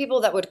 most of the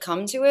people that would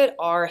come to it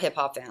are hip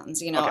hop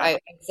fans. You know, Okay.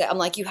 I'm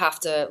like, you have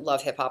to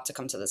love hip hop to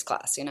come to this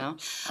class, you know?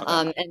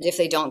 Okay. And if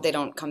they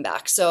don't come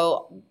back.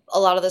 So a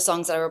lot of the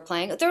songs that I were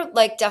playing, they're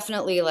like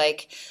definitely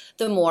like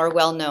the more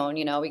well-known,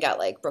 you know, we got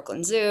like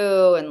Brooklyn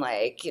Zoo and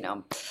like, you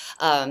know,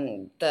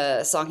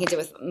 the song he did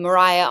with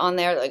Mariah on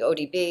there, like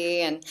ODB.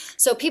 And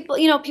so people,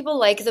 you know, people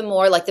like the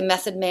more like the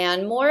Method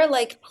Man, more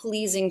like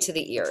pleasing to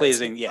the ears.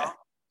 Pleasing. Yeah.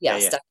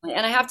 Yes, Yeah. definitely.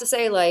 And I have to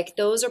say, like,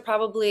 those are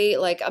probably,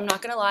 like, I'm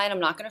not going to lie and I'm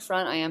not going to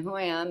front. I am who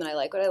I am and I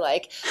like what I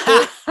like.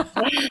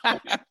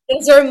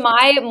 Those are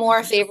my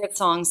more favorite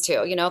songs,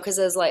 too, you know, because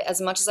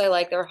as much as I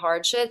like their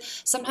hard shit,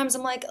 sometimes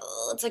I'm like,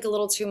 oh, it's like a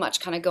little too much,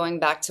 kind of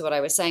going back to what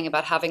I was saying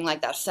about having,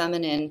 like, that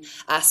feminine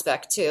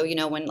aspect, too, you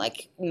know, when,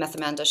 like, Method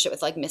Man does shit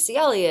with, like, Missy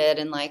Elliott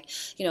and, like,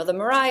 you know, the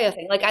Mariah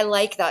thing. Like, I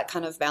like that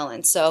kind of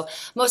balance. So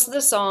most of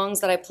the songs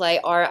that I play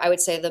are, I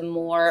would say, the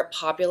more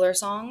popular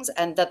songs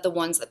and that the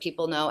ones that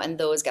people know and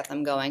those get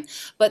them going.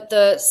 But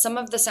some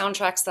of the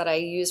soundtracks that I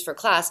use for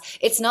class,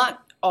 it's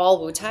not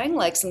all Wu-Tang.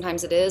 Like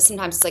sometimes it is.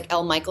 Sometimes it's like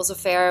El Michaels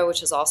Affair,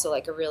 which is also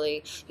like a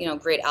really, you know,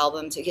 great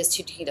album. He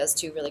does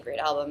 2 really great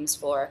albums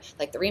for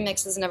like the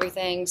remixes and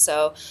everything.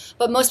 So,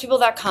 but most people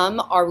that come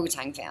are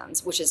Wu-Tang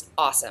fans, which is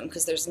awesome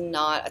because there's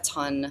not a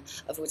ton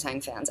of Wu-Tang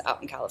fans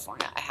out in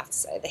California. I have to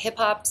say the hip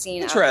hop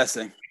scene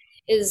Interesting.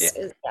 is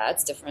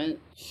it's different.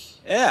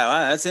 Yeah,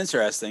 wow, that's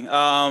interesting.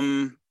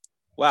 Wow,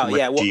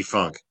 yeah. Well,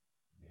 G-Funk.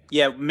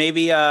 yeah,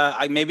 maybe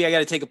I got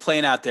to take a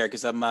plane out there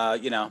because I'm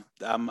you know,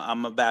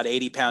 I'm about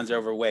 80 pounds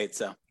overweight,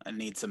 so I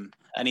need some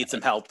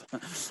help.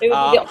 It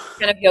would be the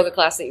kind of yoga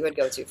class that you would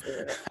go to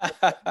for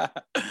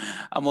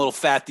I'm a little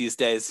fat these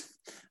days.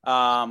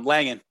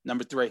 Langan,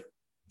 number 3.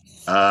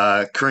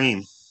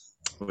 Cream,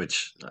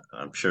 which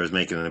I'm sure is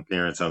making an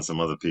appearance on some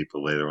other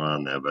people later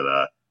on there,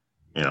 but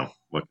you know,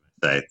 what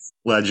can I say? It's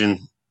legend,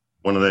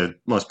 one of the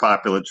most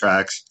popular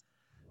tracks.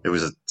 It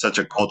was such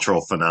a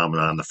cultural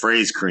phenomenon. The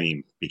phrase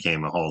 "cream"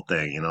 became a whole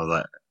thing, you know,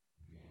 that,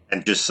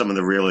 and just some of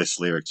the realest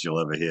lyrics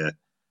you'll ever hear.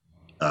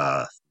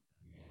 And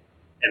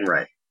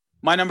Ray.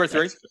 My number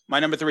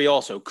 3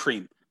 also,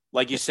 Cream.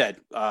 Like you said,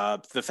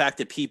 the fact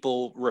that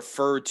people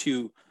refer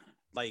to,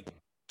 like,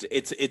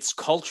 it's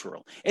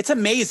cultural. It's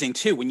amazing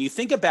too when you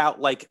think about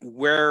like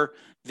where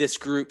this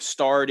group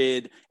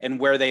started and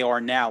where they are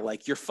now.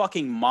 Like your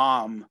fucking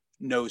mom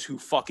knows who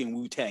fucking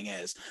Wu-Tang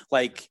is.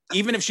 Like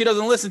even if she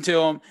doesn't listen to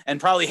them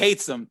and probably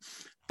hates them,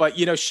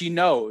 but she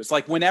knows.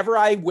 Like whenever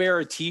I wear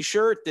a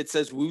T-shirt that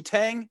says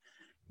Wu-Tang,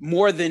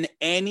 more than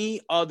any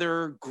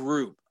other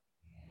group,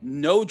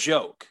 no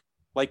joke.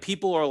 Like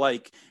people are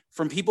like,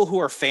 from people who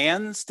are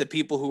fans to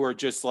people who are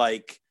just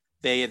like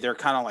they're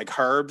kind of like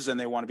herbs and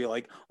they want to be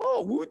like,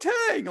 oh,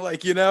 Wu-Tang,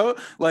 like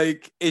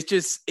like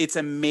it's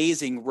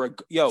amazing.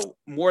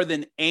 More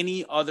than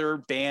any other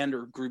band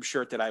or group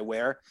shirt that I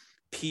wear,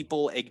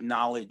 people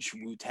acknowledge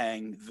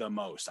Wu-Tang the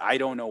most. I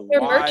don't know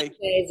Their why.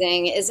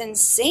 merchandising is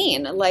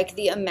insane. Like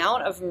the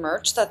amount of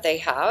merch that they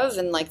have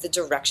and like the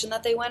direction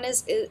that they went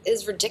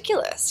is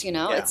ridiculous.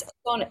 It's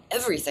on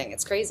everything.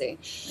 It's crazy.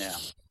 Yeah.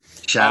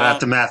 Shout out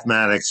to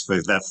Mathematics for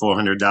that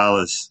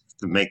 $400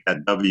 to make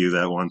that W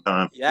that one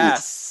time.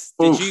 Yes.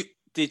 Oof.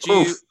 Did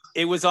you?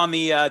 It was on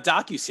the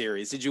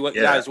docu-series. Did you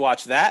guys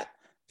watch that?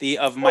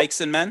 Of Mikes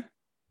and Men?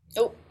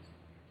 Oh.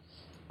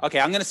 Okay,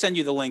 I'm gonna send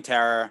you the link,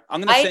 Tara.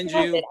 I'm gonna send you.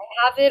 I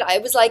have it. I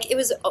was like, it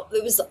was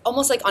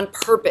almost like on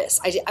purpose.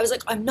 I was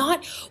like, I'm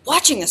not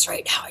watching this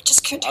right now. I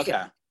just can't take it.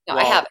 No,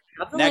 I have it.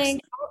 I have the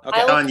link.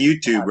 Okay. It's on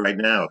YouTube right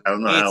now. I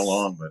don't know how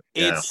long, but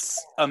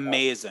it's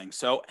amazing.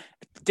 So,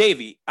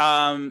 Davey,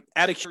 out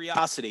of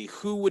curiosity,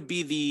 who would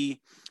be the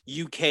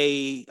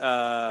UK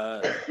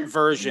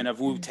version of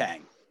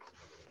Wu-Tang?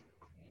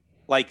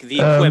 Like the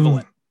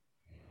equivalent?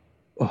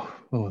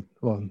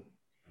 Well,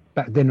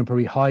 back then,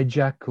 probably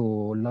Hijack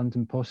or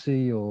London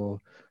Posse or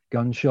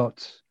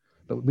Gunshots,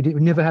 but we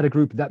never had a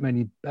group of that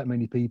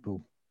many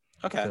people.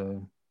 Okay.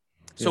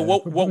 So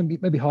what?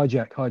 Maybe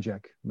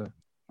Hijack. But.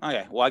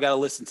 Okay, well, I gotta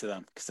listen to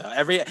them. So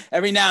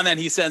every now and then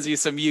he sends you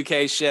some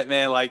UK shit,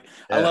 man. Like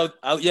I love,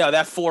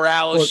 that 4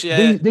 hours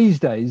shit. These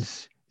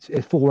days,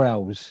 it's 4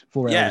 hours.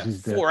 4 hours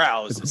is 4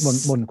 hours.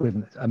 The modern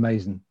equivalent.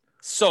 Amazing.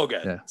 So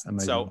good. Yeah,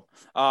 amazing.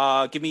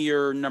 So, give me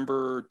your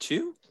number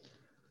 2.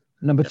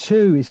 Number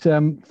 2 is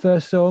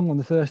first song on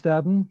the first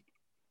album.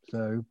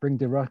 So Bring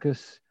the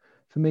Ruckus.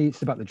 For me,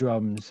 it's about the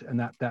drums and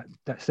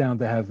that sound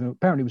they have.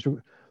 Apparently, it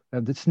was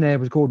the snare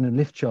was recorded in a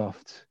lift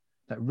shaft.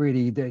 That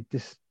really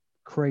this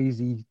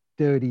crazy,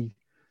 dirty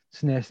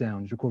snare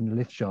sounds recorded in a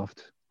lift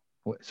shaft.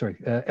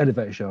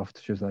 Elevator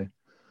shaft, should I say?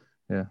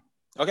 Yeah.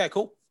 Okay,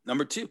 cool.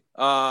 Number 2.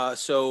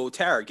 So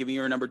Tara, give me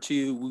your number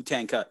 2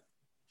 Wu-Tang cut.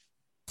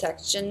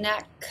 Protect Your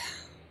Neck.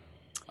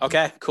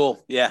 Okay,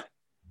 cool. Yeah.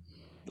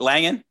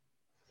 Langan?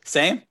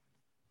 Same?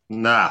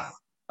 Nah.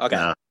 Okay.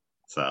 Nah.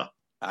 So. All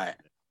right.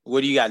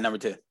 What do you got, number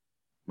 2?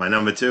 My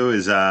number 2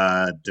 is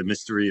The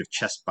Mystery of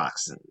Chess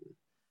Boxing.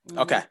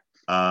 Okay.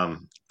 I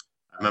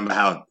remember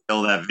how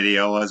ill that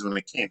video was when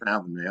it came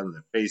out, and they had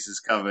their faces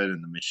covered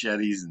and the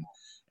machetes,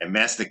 and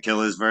Master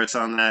Killer's verse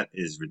on that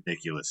is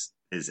ridiculous.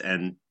 His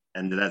end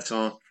of that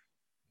song,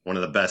 one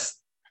of the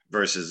best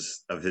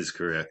verses of his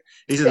career.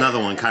 He's another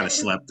one kind of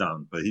slept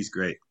on, but he's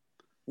great.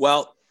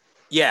 Well,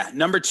 yeah,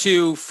 number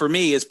 2 for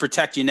me is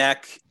Protect Your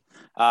Neck.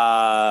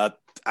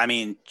 I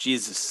mean,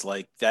 Jesus,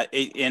 like that.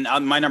 And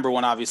my number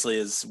 1 obviously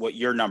is what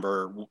your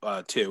number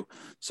 2.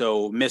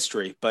 So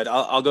Mystery, but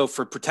I'll go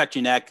for Protect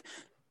Your Neck.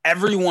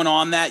 Everyone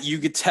on that, you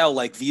could tell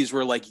like these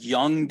were like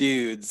young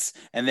dudes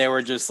and they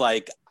were just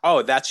like,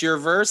 oh, that's your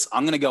verse.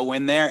 I'm going to go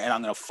in there and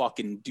I'm going to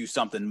fucking do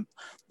something.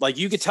 Like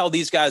you could tell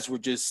these guys were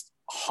just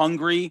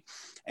hungry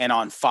and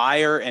on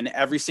fire, and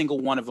every single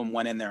one of them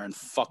went in there and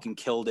fucking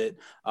killed it.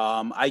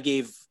 I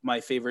gave my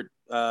favorite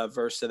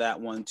verse to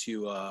that one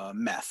to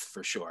Meth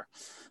for sure.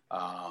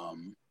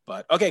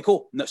 But okay,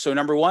 cool. So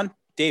number 1,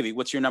 Davey,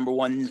 what's your number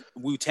 1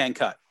 Wu-Tang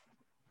cut?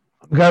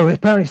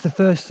 Apparently it's the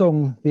first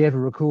song they ever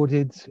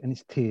recorded, and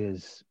it's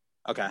Tears.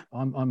 Okay.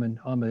 I'm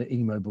an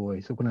emo boy,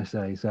 so what can I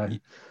say? So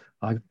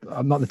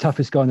I'm not the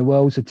toughest guy in the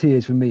world, so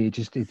Tears for me, it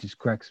just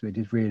cracks me. It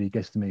just really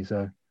gets to me.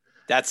 So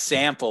that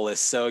sample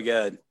is so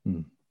good.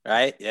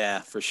 Right?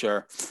 Yeah, for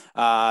sure.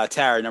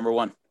 Tara, number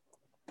 1.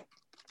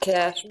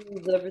 Cash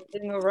rules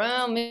everything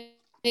around me.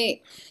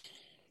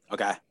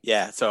 Okay.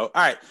 Yeah. So, all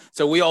right.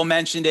 So we all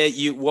mentioned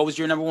it. What was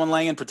your number 1,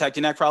 Langan? Protect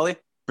Your Neck, probably?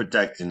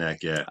 Protect Your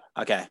Neck, yeah.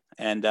 Okay.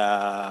 And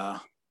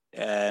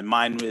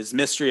mine was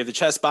Mystery of the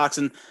Chess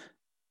Boxing.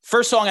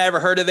 First song I ever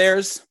heard of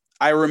theirs,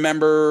 I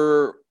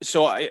remember.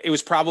 So it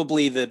was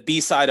probably the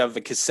B-side of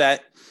a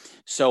cassette.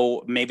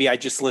 So maybe I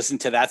just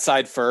listened to that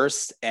side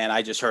first and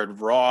I just heard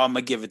Raw, I'm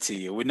gonna give it to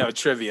you with no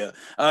trivia.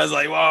 I was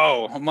like,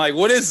 whoa. I'm like,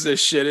 what is this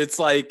shit? It's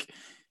like,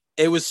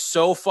 it was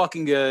so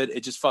fucking good.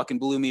 It just fucking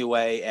blew me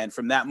away. And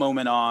from that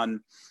moment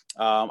on,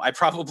 I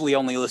probably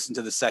only listened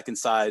to the second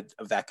side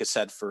of that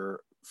cassette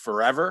for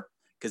forever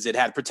because it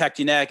had Protect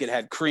Your Neck, it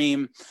had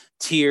Cream,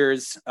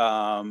 Tears.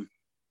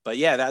 But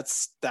yeah,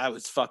 that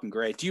was fucking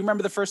great. Do you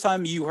remember the first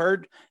time you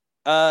heard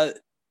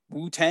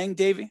Wu-Tang,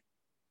 Davey?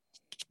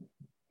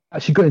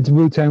 Actually got into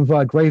Wu-Tang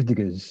via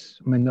Gravediggers.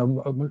 I mean, it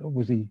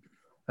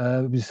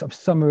was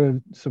summer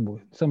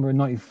of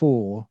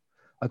 '94.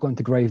 I got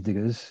into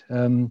Gravediggers.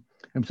 And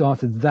so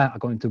after that, I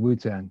got into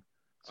Wu-Tang.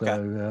 So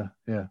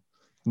yeah,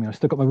 I mean, I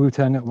still got my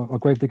Wu-Tang, my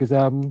Gravediggers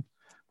album,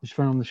 which is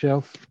found on the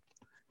shelf.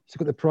 Still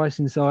got the price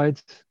inside.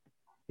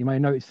 You may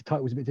notice the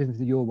title was a bit different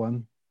to your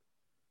one.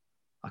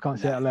 I can't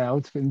say it out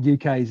loud, but in the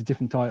UK, it's a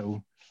different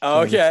title.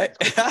 Okay.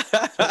 It's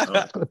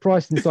got the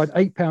price inside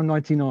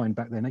 £8.99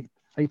 back then.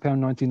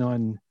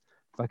 £8.99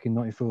 back in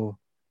 '94.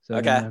 So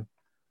Okay.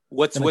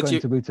 What's then I got your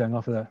into Wu-Tang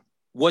after that.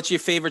 What's your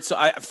favorite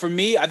song? For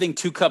me, I think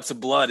Two Cups of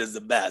Blood is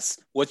the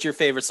best. What's your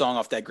favorite song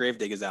off that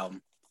Gravediggers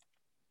album?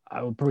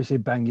 I would probably say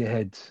Bang Your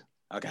Head.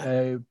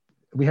 Okay.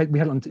 We had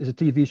on, it's a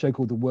TV show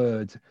called The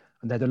Word,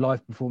 and they had a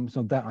live performance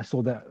of that. I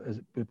saw that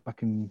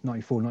back in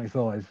 '94,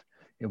 '95.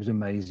 It was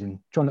amazing.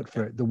 Try and look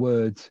for it. The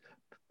Word,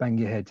 Bang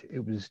Your Head.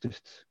 It was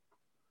just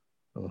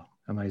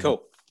amazing.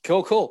 Cool.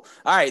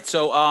 All right.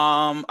 So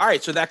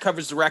So that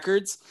covers the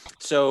records.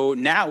 So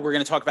now we're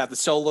going to talk about the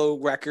solo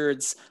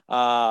records.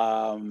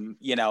 Man,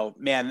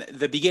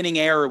 the beginning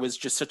era was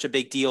just such a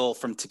big deal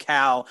from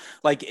Tikal.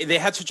 Like they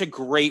had such a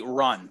great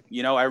run.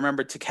 I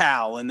remember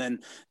Tikal, and then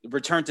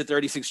Return to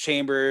 36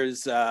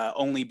 Chambers,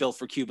 Only Built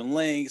for Cuban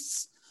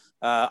Links,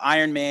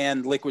 Iron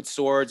Man, Liquid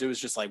Swords. It was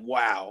just like,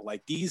 wow,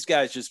 like these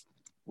guys just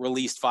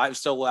released 5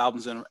 solo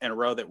albums in a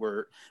row that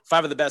were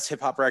 5 of the best hip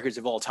hop records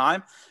of all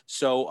time.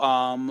 So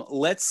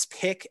let's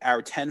pick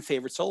our 10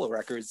 favorite solo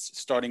records,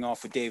 starting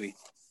off with Davey.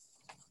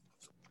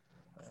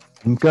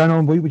 I'm going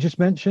on. We just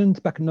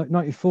mentioned back in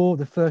 '94,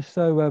 the first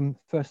solo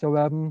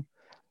album,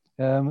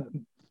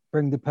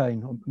 Bring the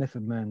Pain on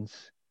Method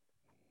Man's.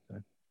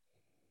 So.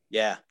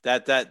 Yeah,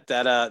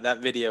 that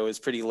video is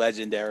pretty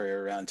legendary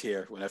around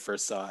here when I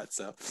first saw it.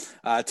 So,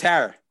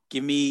 Tara,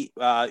 give me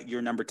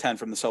your number 10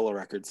 from the solo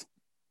records.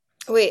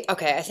 Wait,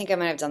 okay, I think I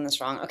might have done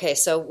this wrong. Okay,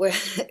 so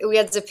we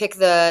had to pick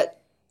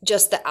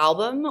just the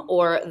album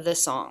or the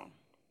song?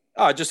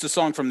 Oh, just a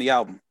song from the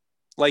album.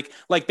 Like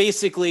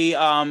basically,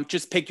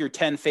 just pick your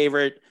 10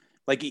 favorite.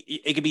 Like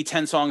it could be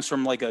 10 songs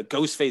from like a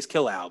Ghostface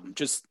Killah album.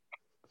 Just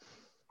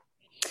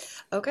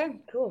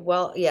okay, cool.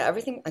 Well, yeah,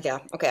 everything. Yeah,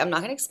 okay. I'm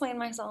not gonna explain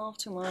myself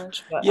too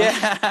much. But,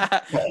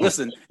 yeah,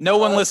 listen, no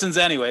one listens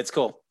anyway. It's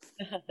cool.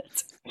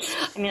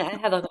 I mean, I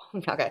have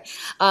okay.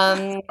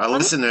 Our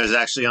listener is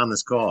actually on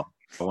this call.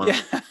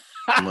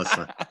 I'm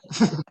listening.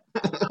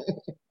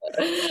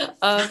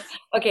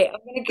 Okay, I'm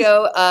gonna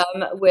go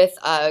with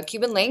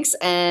Cuban Links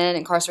and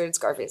Incarcerated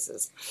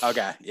Scarfaces.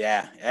 Okay,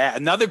 yeah,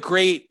 another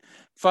great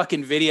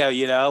fucking video.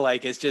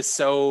 Like it's just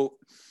so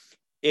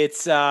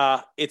it's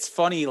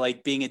funny,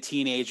 like being a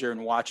teenager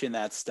and watching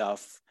that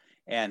stuff,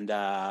 and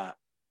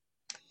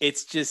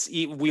it's just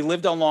we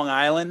lived on Long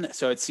Island,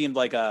 so it seemed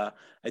like a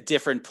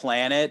different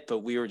planet, but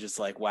we were just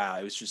like, wow,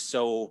 it was just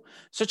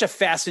such a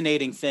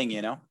fascinating thing,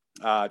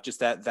 just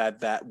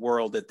that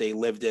world that they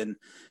lived in,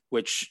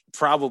 which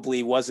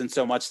probably wasn't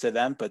so much to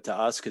them, but to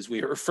us, because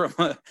we were from,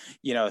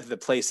 the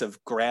place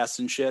of grass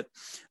and shit.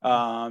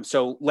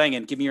 So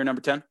Langan, give me your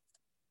number 10.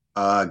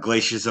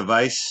 Glaciers of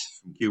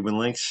Ice from Cuban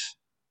Links.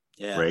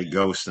 Yeah. Great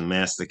Ghost and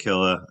Master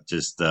Killer.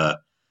 Just, I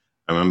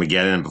remember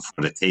getting it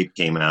before the tape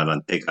came out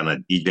on a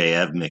DJ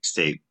Ev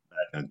mixtape.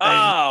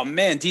 Oh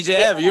man, DJ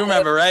Ev, you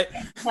remember, right?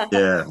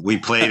 Yeah, we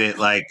played it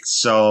like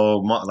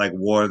so much, like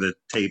wore the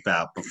tape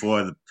out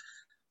before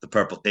the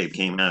purple tape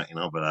came out,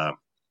 but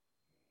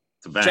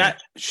it's a bang.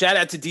 Shout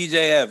out to DJ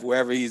Ev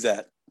wherever he's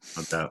at.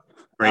 No doubt.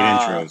 Great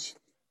intros.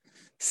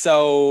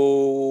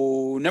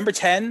 So number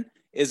 10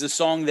 is a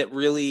song that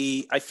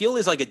really I feel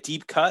is like a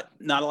deep cut.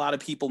 Not a lot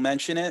of people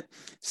mention it.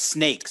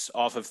 Snakes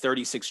off of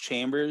 36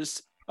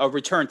 Chambers.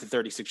 Return to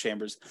 36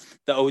 Chambers,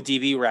 the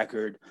ODB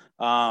record.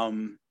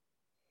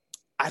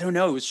 I don't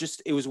know.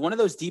 It was one of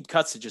those deep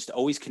cuts that just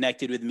always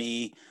connected with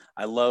me.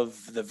 I love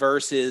the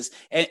verses.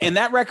 And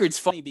that record's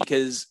funny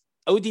because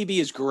ODB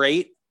is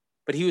great,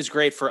 but he was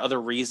great for other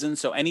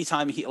reasons. So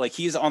anytime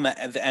he's on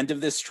the end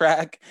of this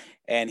track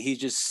and he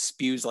just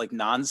spews like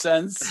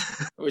nonsense,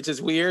 which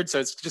is weird. So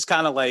it's just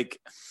kind of like,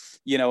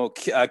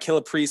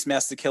 Killah Priest,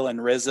 Master Killa, and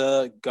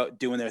RZA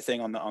doing their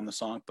thing on the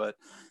song. But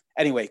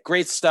anyway,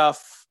 great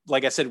stuff.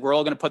 Like I said, we're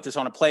all going to put this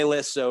on a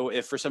playlist. So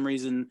if for some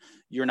reason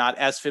you're not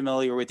as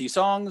familiar with these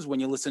songs, when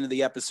you listen to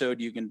the episode,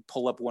 you can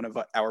pull up one of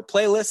our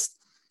playlists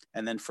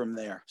and then from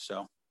there.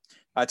 So,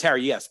 Tara,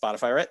 you have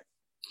Spotify, right?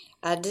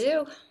 I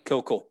do.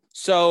 Cool.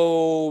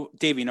 So,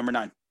 Davey, number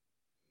 9.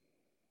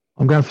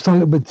 I'm going for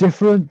something a little bit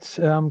different.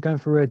 I'm going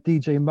for a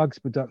DJ Muggs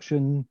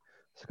production.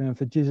 So I'm going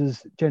for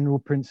Jizz's General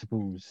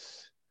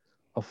Principles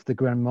off the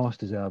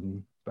Grandmasters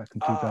album back in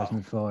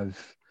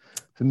 2005.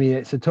 For me,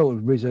 it's a total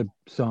RZA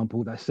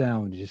sample. That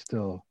sound is just,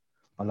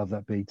 I love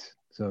that beat.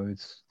 So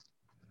it's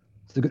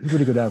a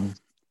really good album.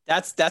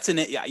 That's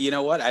you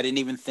know what? I didn't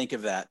even think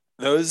of that.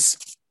 Those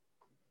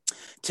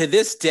to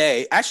this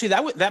day, actually,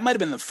 that might have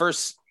been the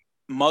first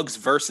Muggs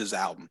Versus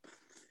album.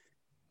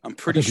 I'm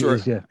pretty sure.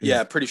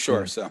 Yeah, pretty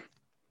sure. Yeah. So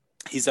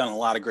he's done a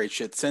lot of great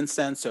shit since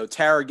then. So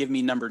Tara, give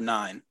me number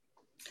 9.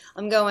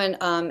 I'm going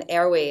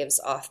Airwaves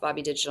off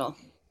Bobby Digital.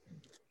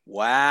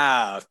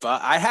 Wow,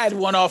 but I had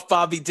one off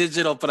Bobby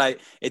Digital, but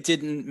it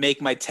didn't make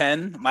my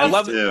 10.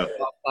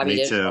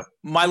 Me too.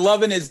 My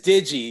Lovin' Is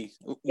Digi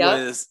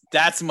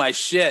that's my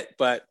shit,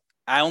 but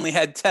I only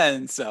had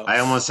 10. So I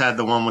almost had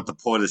the one with the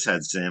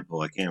Portishead sample.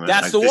 I can't remember.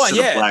 That's the one,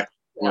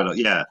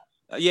 yeah.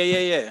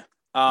 Yeah.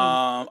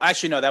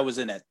 Actually, no, that was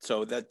in it.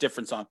 So that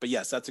different song, but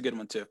yes, that's a good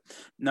one too.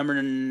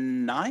 Number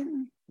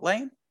 9,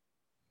 Lane.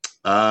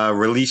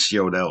 Release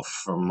Yodel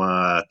from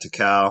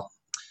Tikal.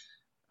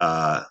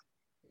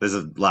 There's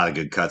a lot of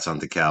good cuts on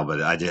Tikal,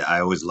 but I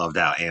always loved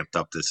how amped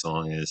up this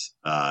song is.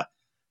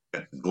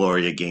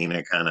 Gloria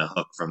Gaynor kind of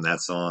hook from that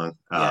song.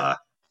 Yeah.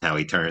 How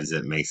he turns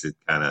it makes it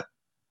kind of,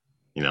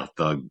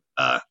 thug.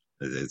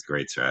 It's a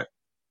great track.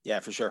 Yeah,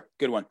 for sure.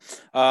 Good one.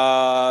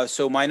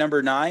 So my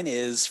number 9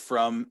 is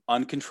from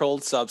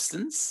Uncontrolled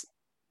Substance,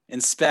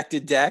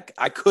 Inspected Deck.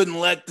 I couldn't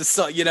let the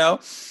song,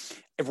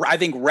 I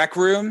think Rec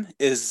Room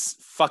is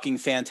fucking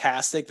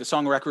fantastic. The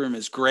song Rec Room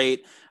is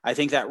great. I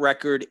think that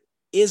record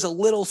is a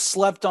little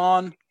slept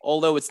on,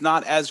 although it's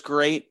not as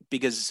great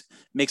because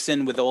mixed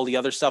in with all the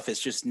other stuff,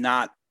 it's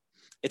not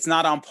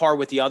on par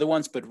with the other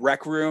ones, but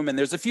Rec Room, and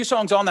there's a few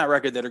songs on that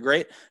record that are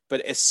great,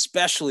 but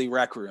especially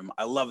Rec Room.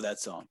 I love that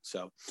song.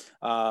 So,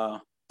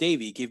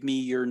 Davey, give me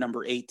your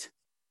number 8.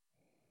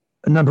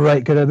 Number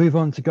 8, gonna move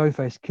on to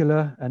Ghostface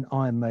Killer and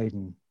Iron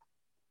Maiden.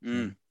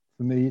 Mm.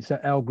 For me, it's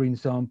that Al Green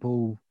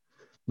sample,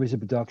 RZA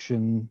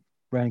production,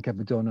 Brian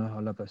Capadonna. I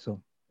love that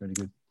song. Really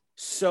good.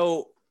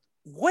 So,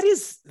 what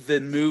is the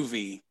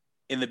movie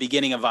in the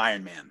beginning of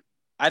Iron Man?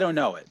 I don't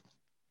know it.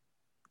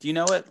 Do you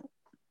know it?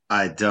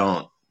 I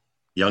don't.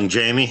 Young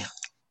Jamie?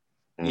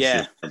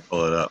 Yeah.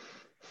 Pull it up.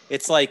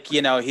 It's like,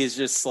 he's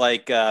just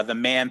like the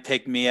man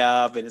picked me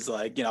up and it's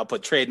like,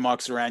 put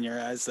trademarks around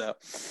your eyes. So,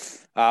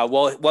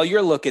 while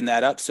you're looking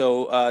that up,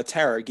 so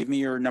Tara, give me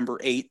your number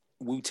 8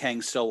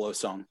 Wu-Tang solo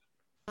song.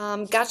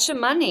 Gotcha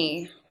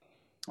Money.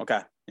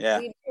 Okay.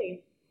 Yeah.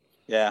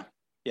 Yeah.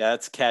 Yeah.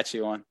 That's a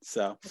catchy one.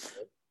 So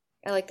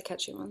I like the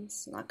catchy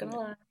ones. Not gonna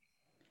lie.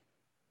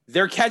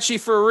 They're catchy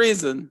for a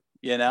reason.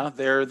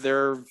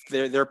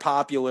 They're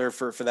popular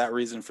for that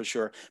reason for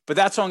sure. But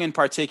that song in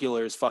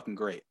particular is fucking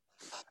great.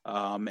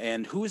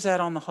 And who is that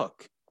on the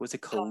hook? Was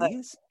it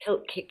Khalees?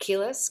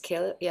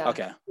 Khalees, yeah.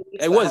 Okay,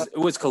 it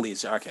was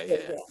Khalees.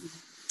 Okay,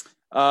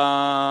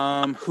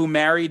 yeah. Who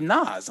married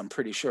Nas? I'm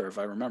pretty sure if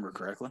I remember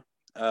correctly.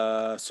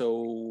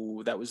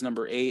 So that was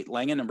number 8.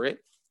 Langan, number 8.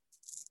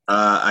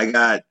 I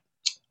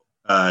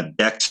got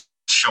Dex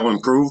Show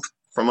Improved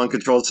from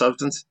Uncontrolled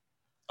Substance.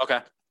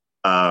 Okay.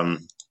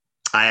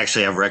 I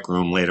actually have Rec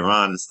Room later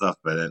on and stuff,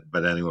 but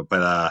anyway,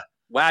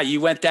 wow,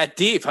 you went that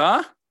deep,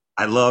 huh?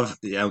 I love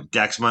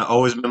Dex.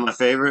 Always been my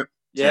favorite.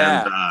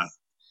 Yeah. And,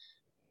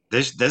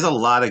 there's a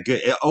lot of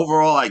good.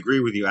 Overall, I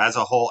agree with you. As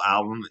a whole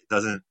album,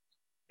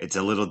 it's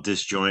a little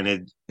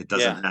disjointed. It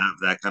doesn't have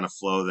that kind of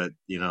flow that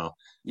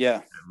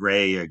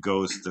Ray or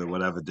Ghost or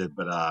whatever did.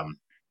 But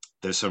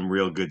there's some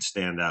real good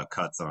standout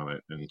cuts on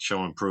it and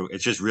Show Improve.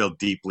 It's just real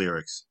deep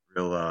lyrics,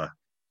 real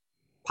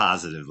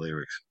positive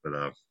lyrics.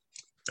 But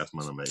that's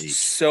my number 8.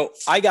 So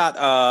I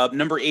got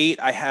number 8.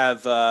 I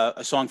have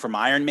a song from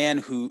Iron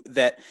Man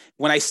that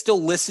when I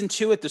still listen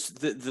to it,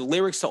 the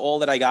lyrics to All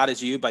That I Got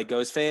Is You by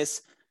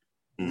Ghostface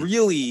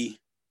really,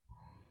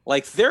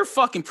 like, they're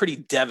fucking pretty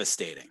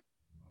devastating.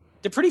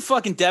 They're pretty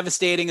fucking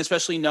devastating,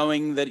 especially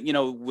knowing that,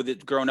 with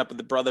it growing up with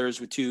the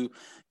brothers with 2,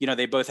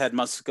 they both had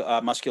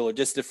muscular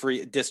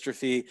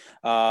dystrophy.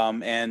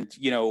 And,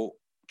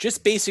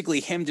 just basically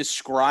him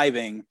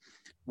describing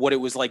what it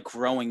was like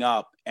growing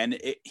up. And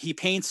he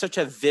paints such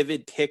a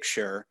vivid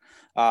picture,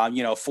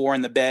 4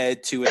 in the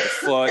bed, 2 at the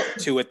foot,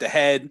 2 at the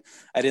head.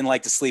 I didn't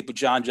like to sleep with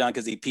John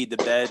because he peed the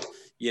bed,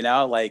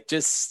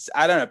 just,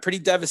 I don't know, pretty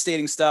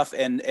devastating stuff.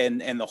 And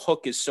the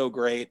hook is so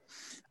great.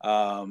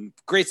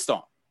 Great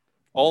song.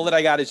 All That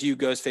I Got Is You,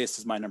 Ghostface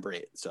is my number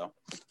 8. So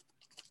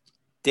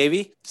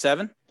Davey,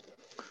 7.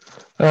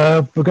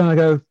 We're going to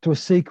go to a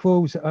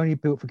sequel. It's only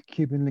built for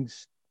Cuban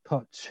Links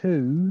Part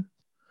 2.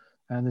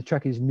 And the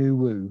track is New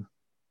Woo.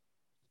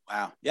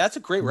 Wow. Yeah, that's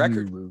a great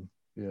record.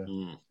 Yeah.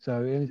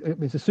 So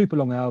it's a super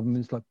long album.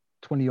 It's like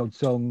 20 odd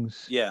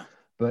songs. Yeah.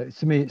 But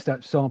to me, it's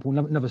that sample,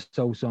 another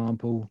soul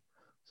sample.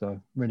 So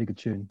really good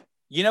tune.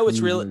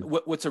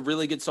 What's a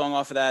really good song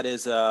off of that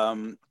is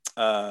I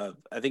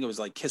think it was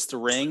like Kiss the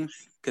Ring,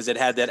 because it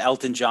had that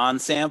Elton John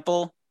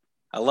sample.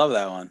 I love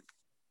that one.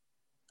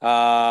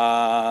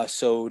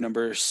 So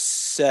number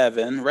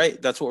 7,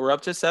 right? That's what we're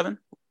up to, 7?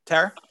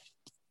 Tara?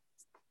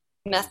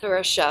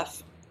 Methora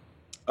Chef.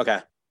 Okay.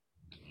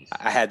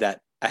 I had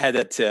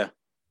that too.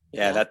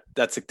 Yeah,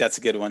 that's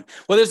a good one.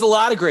 Well, there's a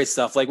lot of great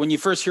stuff. Like when you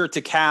first hear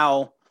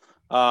Tikal,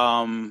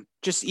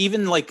 just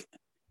even like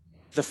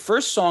the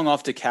first song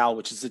off Tikal,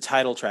 which is the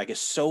title track, is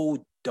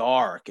so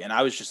dark, and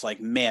I was just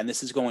like, man,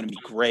 this is going to be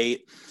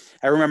great.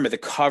 I remember the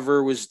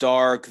cover was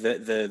dark,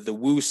 the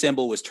Woo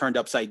symbol was turned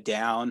upside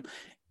down.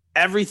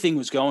 Everything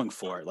was going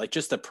for it. Like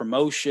just the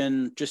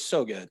promotion, just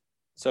so good.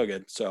 So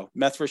good. So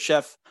Methora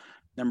Chef,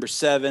 number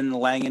 7.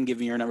 Langan, give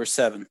me your number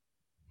 7.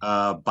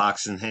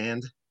 Box in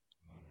Hand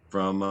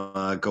from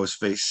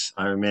Ghostface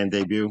Iron Man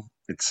debut.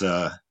 It's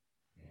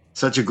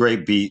such a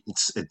great beat.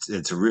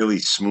 It's a really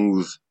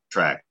smooth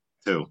track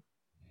too,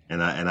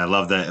 and I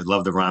love that. I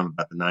love the rhyme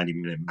about the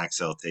 90-minute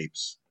Maxell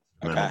tapes.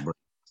 Okay.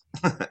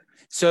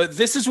 So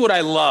this is what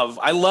I love.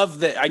 I love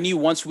that. I knew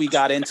once we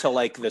got into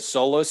like the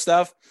solo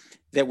stuff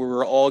that we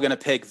were all gonna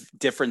pick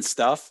different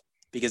stuff.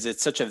 because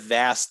it's such a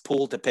vast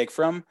pool to pick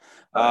from.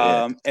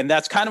 Yeah. And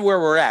that's kind of where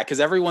we're at, because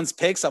everyone's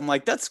picks, I'm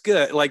like, that's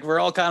good. Like, we're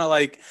all kind of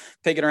like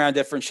picking around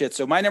different shit.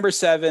 So my number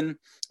 7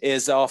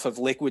 is off of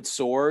Liquid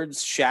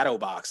Swords,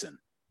 Shadowboxing.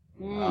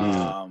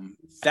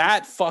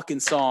 That fucking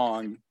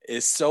song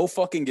is so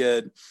fucking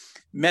good.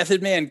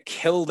 Method Man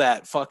killed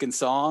that fucking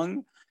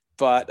song,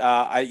 but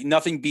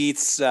nothing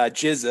beats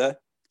Jizza.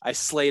 I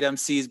slayed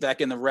MCs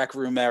back in the Rec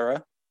Room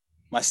era.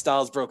 My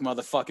styles broke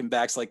motherfucking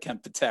backs like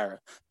Kemp Patera.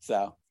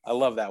 So I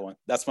love that one.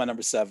 That's my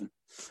number 7.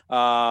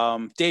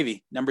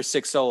 Davey, number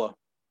 6 solo.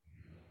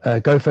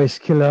 Ghostface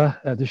Killer,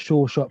 The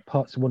Sure Shot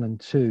Parts 1 and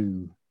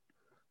 2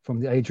 from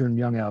the Adrian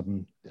Young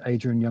album.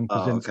 Adrian Young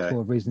presents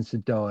 12 Reasons to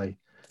Die.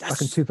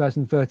 Back in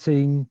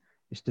 2013,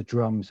 it's the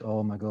drums.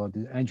 Oh my God,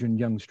 the Adrian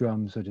Young's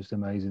drums are just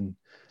amazing.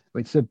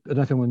 I don't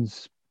know if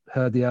anyone's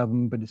heard the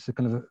album, but it's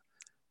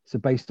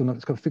based on,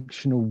 it's got a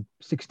fictional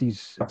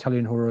 60s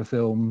Italian horror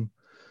film.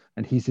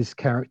 And he's this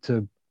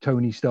character,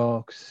 Tony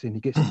Starks, and he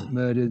gets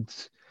murdered.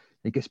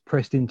 He gets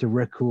pressed into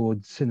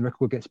records, and the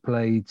record gets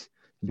played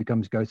and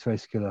becomes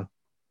Ghostface Killer.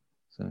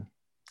 So,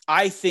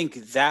 I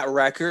think that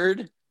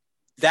record,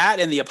 that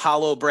and the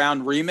Apollo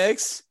Brown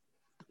remix,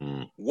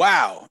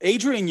 wow,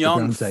 Adrian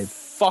Young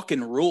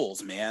fucking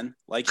rules, man.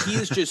 Like, he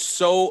is just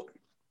so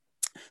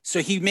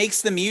he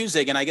makes the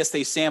music, and I guess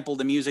they sampled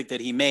the music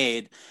that he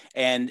made.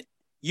 And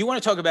you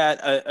want to talk about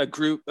a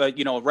group, a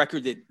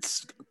record that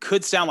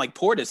could sound like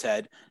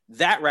Portishead.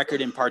 That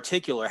record in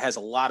particular has a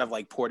lot of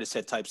like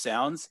Portishead type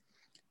sounds.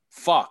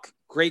 Fuck,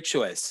 great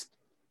choice.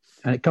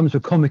 And it comes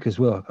with a comic as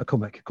well, a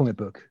comic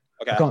book.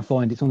 Okay. I can't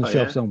find it. It's on the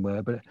shelf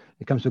somewhere, but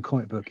it comes with a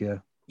comic book, yeah.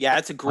 Yeah,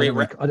 it's a great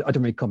record. I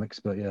don't read comics,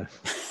 but yeah.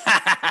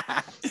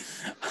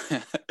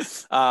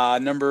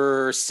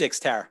 Number 6,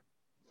 Tara.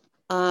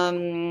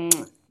 Bobby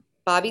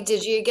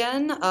Digi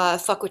again.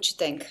 Fuck What You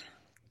Think.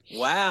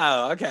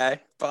 Wow.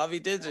 Okay.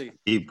 Bobby Digi.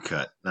 Deep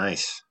cut.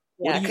 Nice.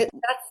 Yeah,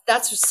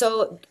 that's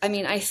so. I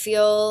mean, I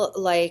feel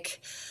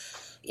like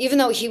even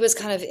though he was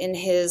kind of in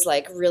his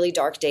like really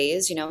dark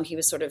days, he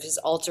was sort of his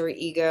alter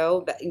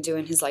ego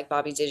doing his like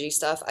Bobby Digi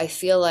stuff. I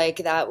feel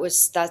like that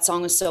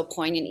song was so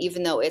poignant,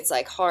 even though it's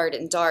like hard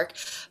and dark,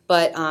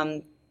 but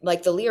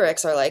like the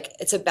lyrics are like,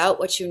 it's about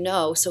what you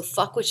know, so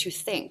fuck what you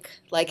think.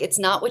 Like, it's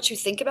not what you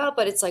think about,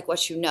 but it's like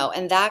what you know.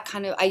 And that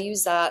kind of, I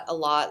use that a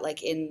lot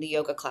like in the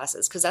yoga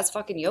classes, because that's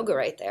fucking yoga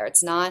right there.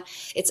 It's not,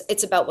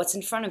 it's about what's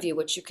in front of you,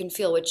 what you can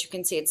feel, what you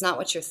can see. It's not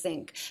what you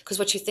think, because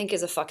what you think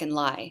is a fucking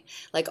lie.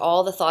 Like,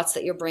 all the thoughts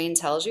that your brain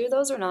tells you,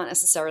 those are not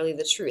necessarily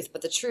the truth,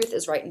 but the truth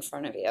is right in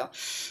front of you.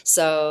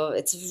 So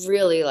it's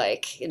really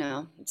like,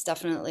 it's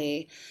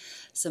definitely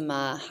some,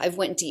 I've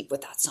went deep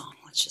with that song,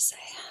 let's just say.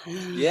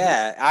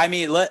 Yeah, I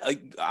mean,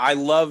 I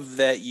love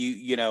that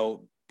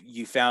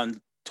you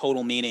found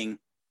total meaning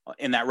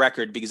in that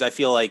record, because I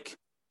feel like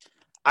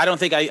I don't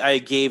think I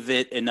gave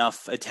it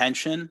enough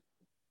attention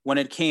when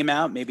it came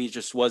out. Maybe it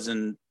just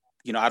wasn't,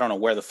 I don't know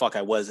where the fuck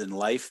I was in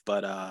life,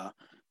 but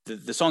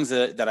the songs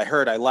that I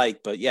heard I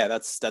like. But yeah,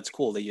 that's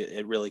cool that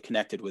it really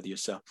connected with you.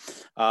 So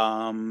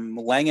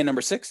Langan,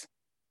 number 6.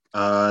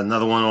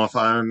 Another one off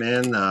Iron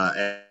Man.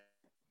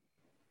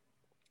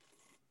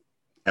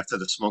 After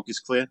the Smoke is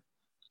Clear.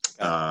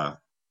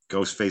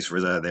 Ghostface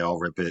RZA, they all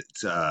rip it.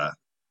 Got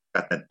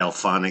that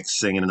Delphonics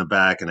singing in the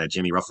back and that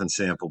Jimmy Ruffin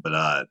sample,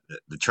 but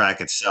the track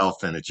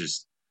itself, and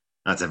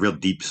that's a real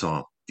deep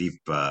song, deep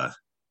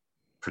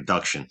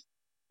production,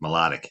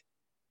 melodic.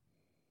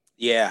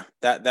 Yeah,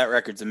 that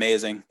record's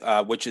amazing,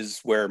 which is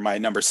where my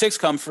number 6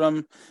 comes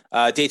from.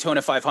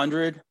 Daytona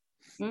 500.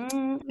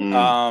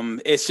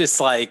 It's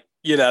just like,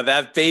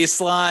 that bass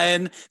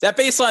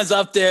line's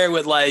up there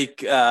with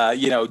like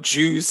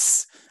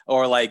Juice,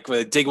 or like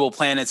with Diggable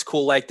Planets,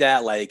 Cool Like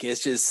That. Like,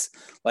 it's just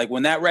like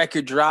when that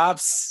record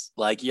drops,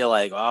 like, you're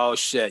like, oh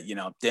shit,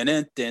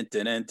 din.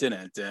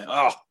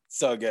 Oh,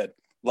 so good.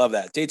 Love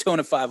that.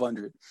 Daytona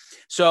 500.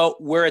 So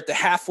we're at the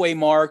halfway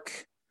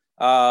mark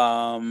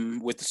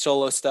with the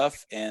solo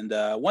stuff. And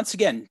once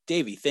again,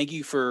 Davey, thank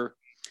you for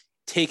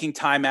taking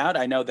time out.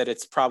 I know that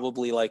it's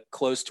probably like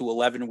close to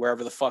 11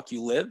 wherever the fuck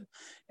you live.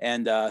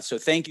 And so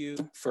thank you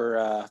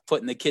for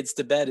putting the kids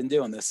to bed and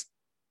doing this.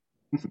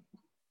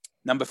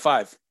 Number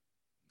 5.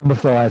 Number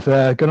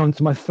 5, going on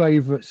to my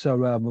favourite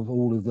solo album of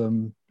all of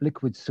them,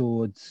 Liquid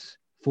Swords,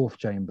 Fourth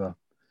Chamber.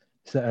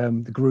 So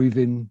the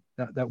grooving,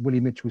 that Willie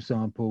Mitchell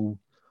sample,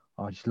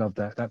 I just love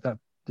that.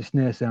 The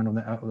snare sound on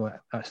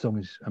that song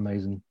is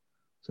amazing.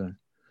 So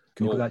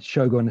cool. You've got that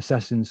Shogun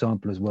Assassin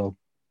sample as well.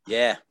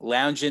 Yeah,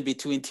 lounging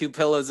between 2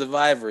 pillows of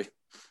ivory.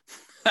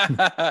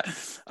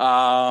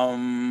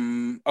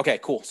 Okay,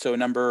 cool. So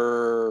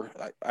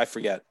I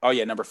forget. Oh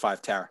yeah, number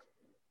 5, Tara.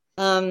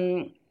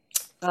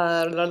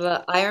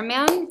 Iron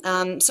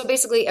Man. So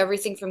basically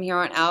everything from here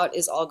on out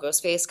is all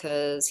Ghostface,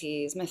 because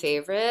he's my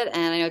favorite.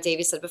 And I know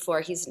Davey said before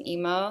he's an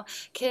emo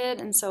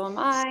kid, and so am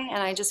I.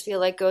 And I just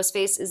feel like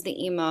Ghostface is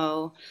the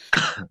emo,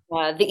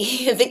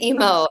 the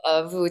emo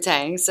of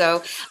Wu-Tang.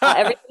 So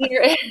everything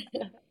here.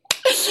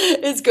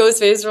 It's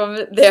Ghostface from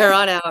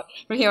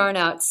here on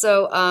out.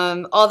 So,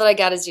 All That I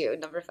Got Is You,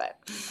 number 5.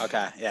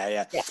 Okay.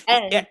 Yeah.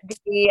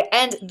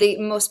 And the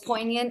most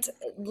poignant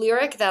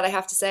lyric that I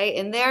have to say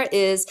in there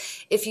is,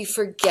 if you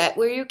forget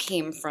where you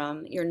came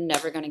from, you're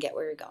never going to get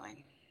where you're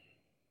going.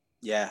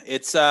 Yeah,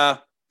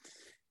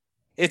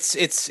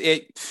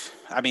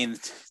 I mean,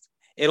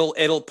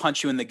 it'll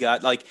punch you in the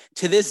gut. Like,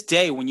 to this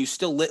day, when you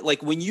still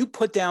like when you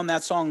put down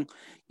that song,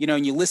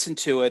 and you listen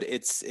to it,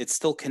 it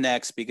still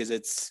connects, because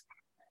it's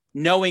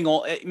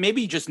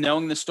maybe just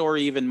knowing the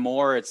story even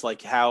more. It's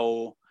like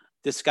how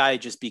this guy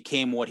just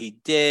became what he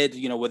did,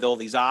 with all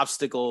these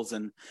obstacles.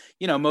 And,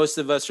 most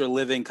of us are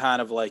living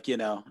kind of like,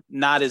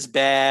 not as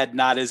bad,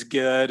 not as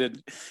good.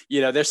 And,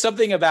 there's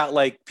something about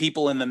like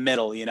people in the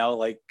middle,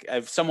 like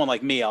if someone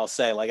like me, I'll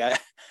say like,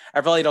 I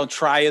probably don't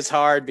try as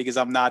hard because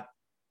I'm not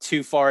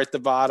too far at the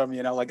bottom,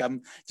 like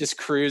I'm just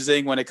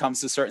cruising when it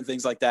comes to certain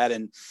things like that.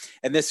 And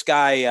this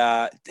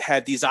guy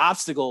had these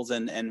obstacles,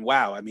 and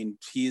wow, I mean,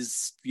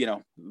 he's,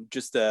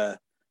 just a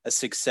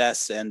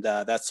success. And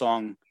that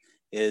song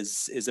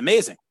is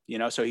amazing,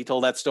 so he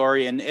told that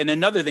story. And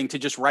another thing, to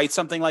just write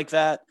something like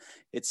that,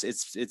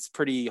 it's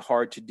pretty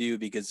hard to do,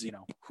 because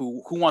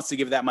who wants to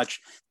give that much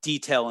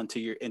detail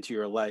into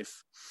your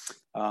life.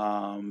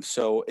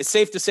 So it's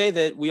safe to say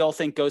that we all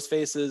think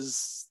Ghostface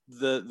is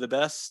the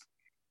best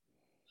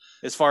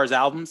as far as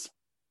albums.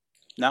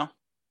 No,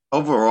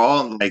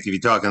 overall, like if you're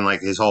talking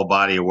like his whole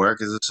body of work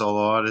as a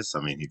solo artist,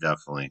 I mean, he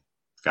definitely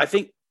I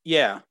think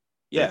yeah.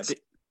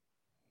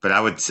 But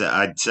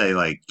I'd say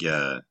like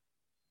it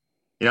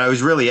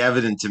was really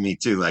evident to me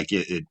too. Like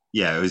it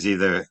was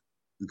either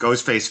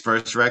Ghostface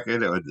first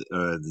record or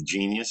the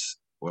Genius.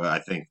 Well, I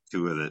think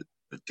two of the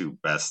two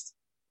best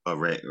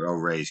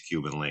Ray's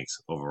Cuban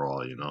Links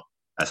overall.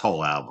 That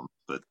whole album.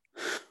 But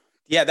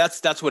yeah,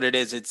 that's what it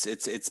is.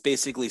 It's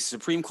basically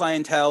Supreme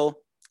Clientele,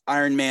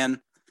 Iron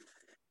Man,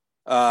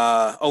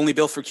 Only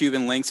Built for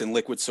Cuban Links, and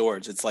Liquid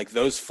Swords. It's like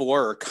those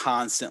four are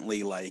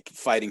constantly like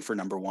fighting for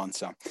number one.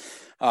 So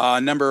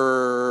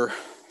number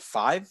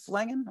 5,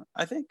 Langen,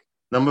 I think.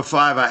 Number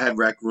 5, I had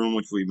Rec Room,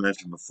 which we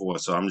mentioned before.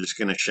 So I'm just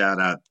going to shout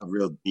out a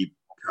real deep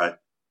cut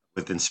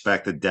with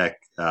Inspector Deck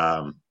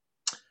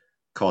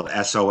called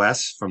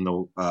SOS from the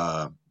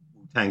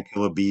Wu-Tang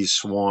Killer Bees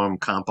Swarm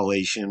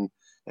compilation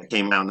that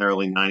came out in the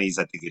early 90s.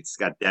 I think it's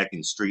got Deck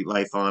and Street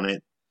Life on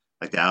it.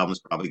 Like the album's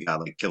probably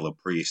got like Killer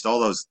Priest, all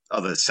those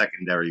other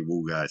secondary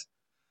Wu guys.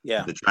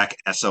 Yeah. The track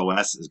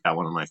SOS has got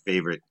one of my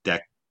favorite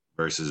Deck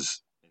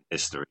verses in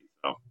history.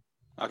 So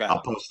okay,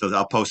 I'll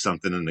post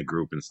something in the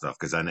group and stuff,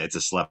 because it's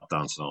a slept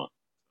on song.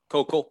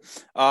 Cool.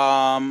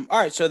 All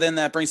right, so then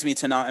that brings me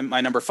to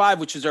my number 5,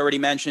 which is already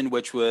mentioned,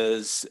 which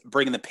was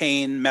Bringing the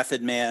Pain,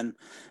 Method Man.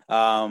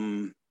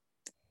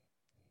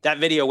 That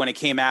video, when it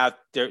came out,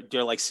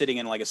 they're like sitting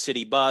in like a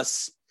city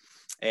bus,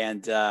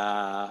 and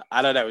I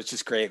don't know, it was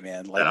just great,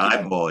 man. Like that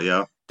eyeball,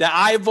 yeah. The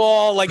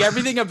eyeball, like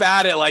everything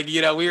about it, like,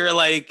 we were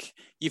like,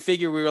 you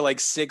figure we were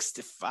like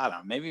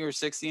maybe we were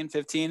 16,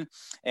 15.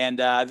 And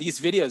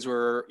these videos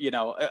were,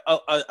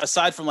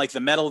 aside from like the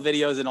metal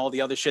videos and all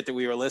the other shit that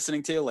we were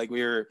listening to, like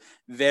we were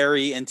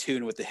very in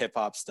tune with the hip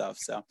hop stuff.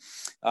 So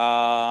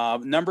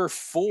number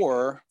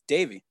 4,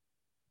 Davey.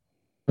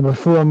 Number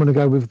 4, I'm going to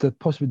go with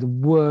possibly the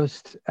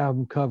worst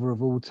album cover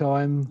of all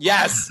time.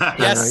 Yes.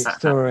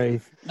 Sorry.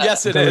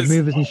 Yes, it is.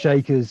 Movers and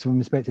Shakers from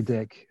Inspector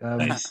Deck.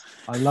 Nice.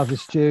 I love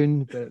this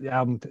tune, but the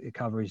album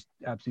cover is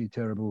absolutely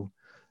terrible.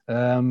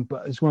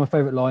 But it's one of my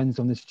favorite lines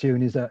on this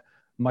tune is that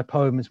my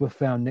poems were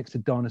found next to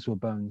dinosaur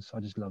bones.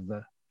 I just love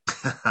that.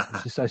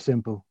 It's just so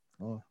simple.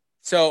 Oh.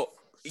 So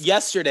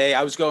yesterday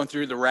I was going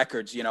through the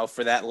records,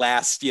 for that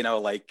last,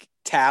 like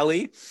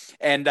tally.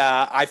 And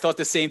I thought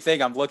the same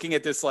thing. I'm looking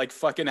at this like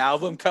fucking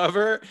album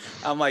cover.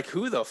 I'm like,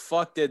 who the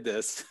fuck did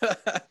this?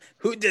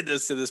 Who did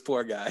this to this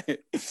poor guy?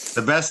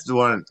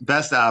 The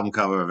best album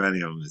cover of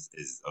any of them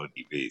is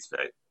ODB's,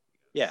 right?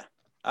 Yeah.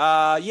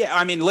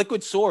 I mean,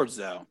 Liquid Swords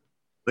though.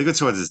 Liquid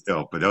Swords is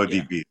dope, but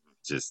ODB is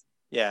just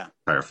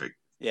perfect.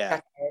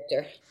 Yeah.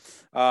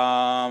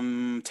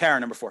 Tara,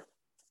 number 4.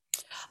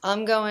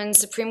 I'm going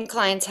Supreme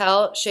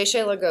Clientele, Shay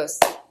Shay Lagos.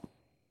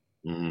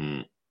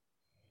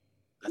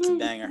 That's a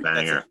banger.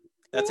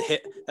 That's a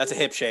hit. That's a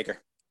hip shaker.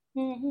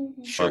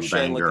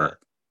 Banger.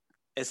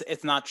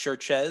 It's not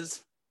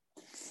Churches.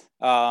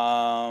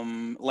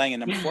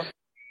 Langen, number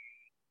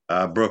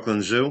 4.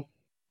 Brooklyn Zoo,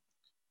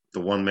 the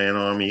One Man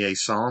Army, a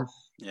song.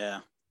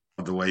 Yeah.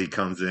 The way he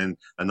comes in,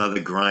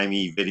 another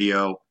grimy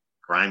video,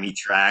 grimy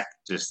track,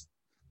 just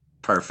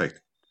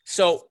perfect.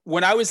 So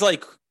when I was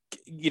like,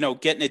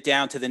 getting it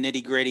down to the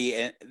nitty gritty,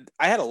 and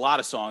I had a lot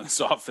of songs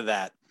off of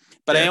that,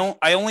 but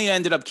I only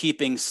ended up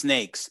keeping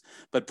Snakes.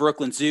 But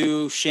Brooklyn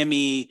Zoo,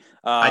 Shimmy.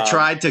 I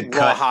tried to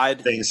Rawhide.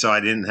 Cut things so I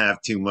didn't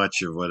have too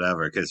much of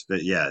whatever,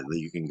 but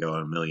you can go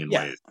in a million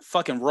ways.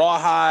 Fucking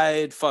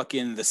Rawhide,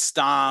 fucking The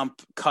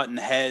Stomp, Cutting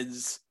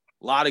Heads,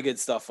 a lot of good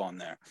stuff on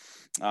there.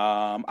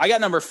 I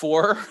got number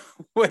 4,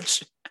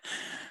 which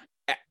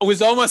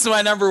was almost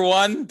my number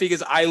 1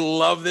 because I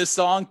love this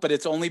song, but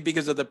it's only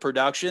because of the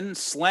production.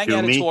 Slang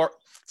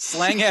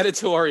Slang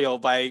Editorial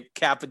by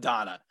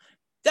Capadonna.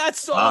 That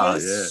song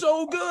is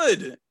so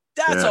good.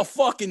 That's a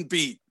fucking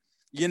beat.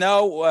 You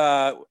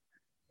know,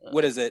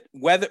 what is it?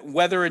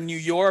 Whether in New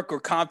York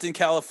or Compton,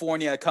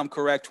 California, I come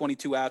correct,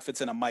 22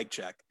 outfits and a mic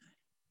check.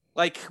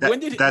 Like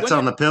that's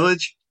on the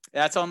Pillage?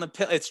 That's on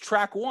the it's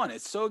track 1.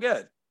 It's so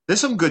good.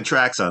 There's some good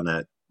tracks on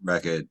that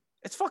record.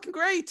 It's fucking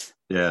great.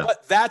 Yeah.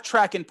 But that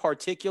track in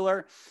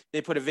particular,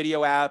 they put a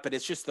video out, but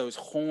it's just those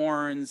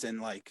horns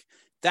and like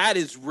that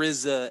is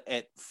RZA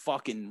at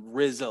fucking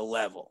RZA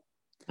level.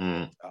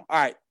 All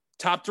right.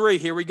 Top 3.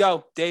 Here we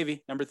go.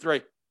 Davey, number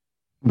 3.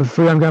 Number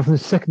 3, I'm going from the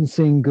second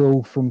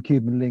single from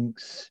Cuban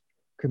Links,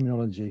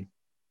 Criminology.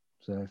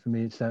 So for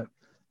me, it's that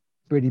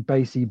really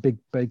bassy, big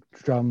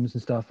drums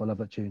and stuff. I love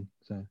that tune.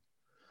 So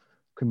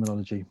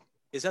Criminology.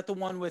 Is that the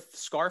one with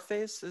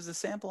Scarface as a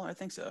sample? I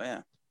think so.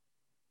 Yeah.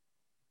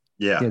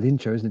 Yeah. Yeah, the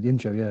intro, isn't it? The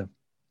intro, yeah.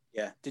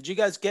 Yeah. Did you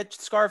guys get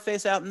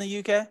Scarface out in the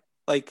UK?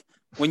 Like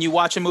when you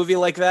watch a movie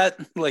like that,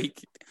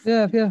 like.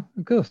 Yeah,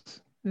 of course.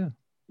 Yeah.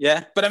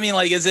 Yeah, but I mean,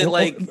 like, is it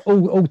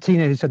all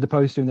teenagers had the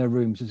poster in their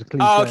rooms? It's a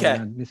cliche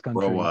in this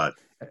country. Well, what?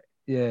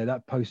 Yeah,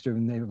 that poster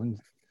in everyone's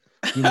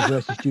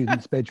university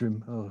student's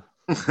bedroom. Oh.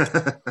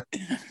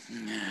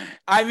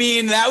 I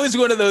mean, that was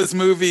one of those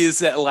movies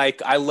that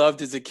like I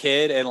loved as a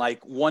kid, and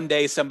like one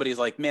day somebody's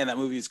like, "Man, that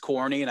movie's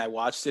corny," and I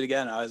watched it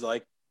again, and I was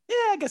like, "Yeah,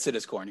 I guess it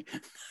is corny."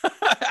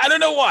 I don't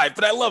know why,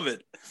 but I love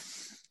it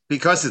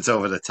because it's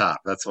over the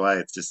top. That's why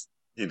it's just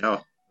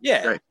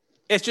yeah. Great.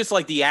 It's just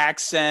like the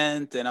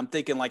accent, and I'm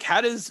thinking like,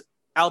 how does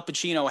Al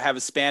Pacino have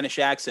a Spanish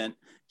accent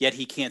yet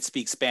he can't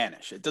speak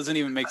Spanish? It doesn't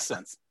even make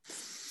sense.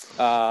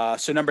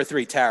 So number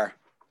 3, Tara.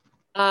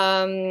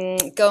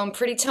 Going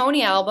Pretty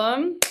Tony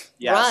album.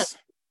 Yes.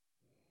 Run.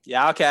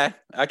 Yeah.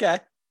 Okay.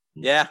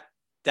 Yeah.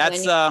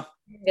 That's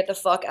get the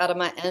fuck out of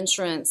my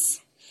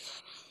entrance.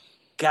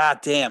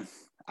 God damn.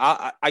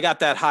 I got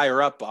that higher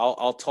up.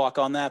 I'll talk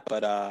on that,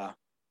 but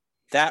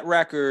that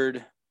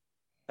record.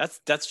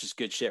 That's just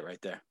good shit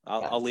right there.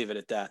 I'll leave it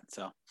at that.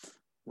 So,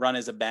 Run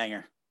is a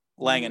banger.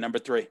 Langan, number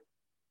 3.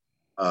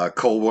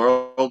 Cold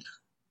World,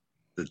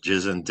 the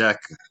Jizz and Deck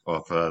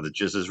off the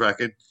Jizz's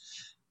record.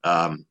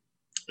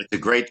 It's a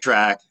great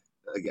track.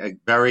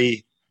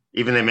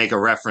 Even they make a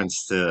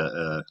reference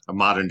to a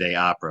modern day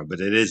opera, but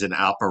it is an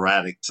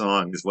operatic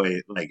song. This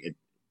way, like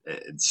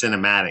it's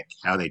cinematic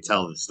how they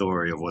tell the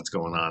story of what's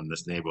going on in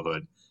this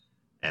neighborhood,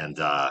 and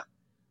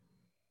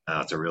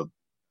it's a real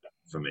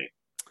for me.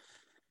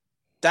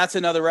 That's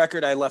another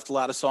record. I left a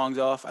lot of songs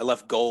off. I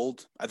left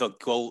Gold. I thought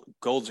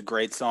Gold's a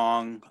great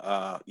song.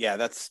 Yeah,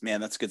 that's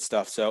good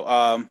stuff.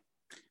 So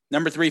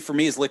number 3 for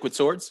me is Liquid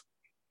Swords.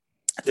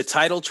 The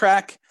title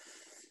track,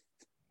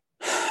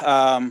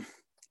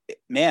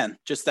 man,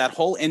 just that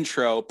whole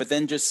intro, but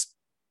then just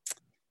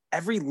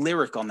every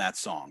lyric on that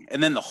song.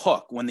 And then the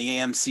hook when the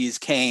AMCs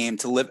came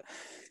to live.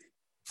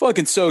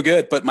 Fucking so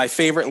good. But my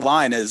favorite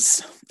line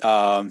is,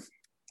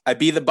 I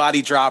be the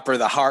body dropper,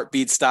 the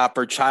heartbeat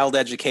stopper, child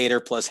educator,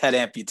 plus head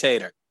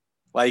amputator.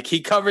 Like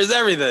he covers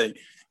everything,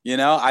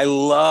 I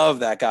love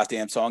that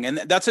goddamn song. And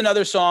that's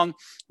another song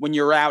when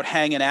you're out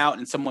hanging out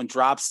and someone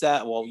drops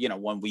that. Well,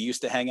 when we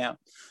used to hang out,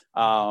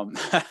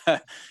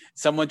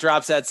 someone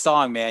drops that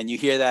song, man, you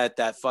hear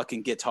that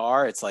fucking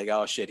guitar. It's like,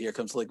 oh shit, here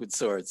comes Liquid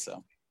Swords.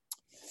 So,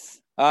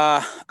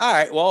 all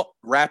right. Well,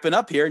 wrapping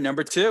up here.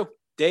 Number 2,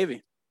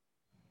 Davey.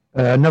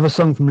 Another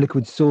song from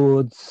Liquid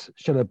Swords,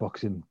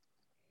 Shadowboxing.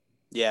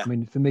 Yeah, I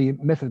mean, for me,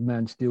 Method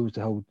Man steals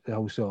the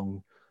whole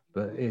song,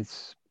 but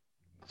it's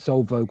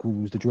soul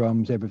vocals, the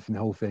drums, everything,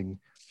 the whole thing.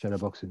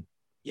 Shadowboxing.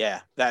 Yeah,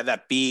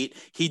 that beat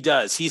he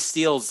does. He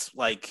steals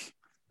like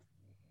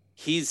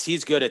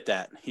he's good at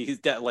that.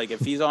 He's that like if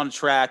he's on a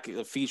track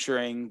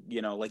featuring,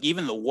 like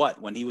even the What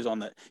when he was on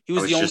the he was,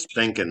 I was the only, just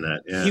thinking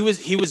that yeah.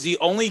 He was the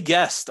only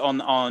guest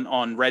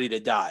on Ready to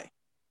Die.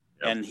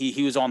 Yep. And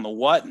he was on the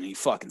What and he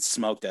fucking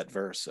smoked that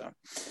verse. So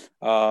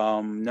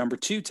number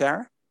 2,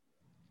 Tara.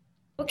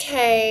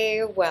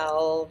 Okay,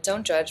 well,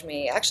 don't judge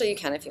me. Actually, you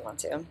can if you want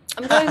to.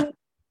 I'm going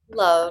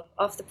Love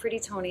off the Pretty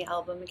Tony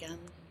album again.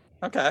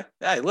 Okay.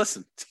 Hey,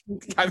 listen.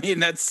 I mean,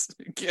 that's,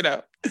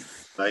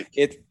 like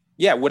it.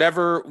 Yeah,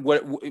 whatever.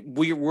 What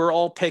we're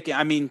all picking.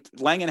 I mean,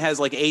 Langan has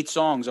like 8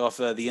 songs off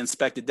the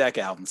Inspected Deck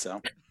album. So,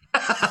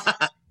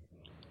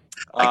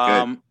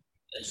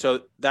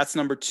 so that's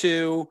number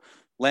 2.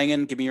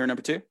 Langan, give me your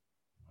number 2.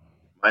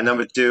 My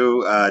number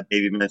 2,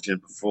 David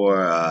mentioned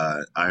before,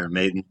 Iron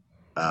Maiden.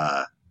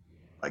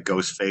 Like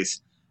Ghostface,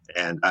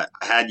 and I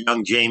had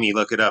young Jamie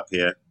look it up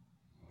here.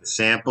 The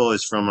sample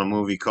is from a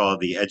movie called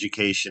The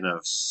Education of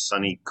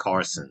Sonny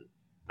Carson,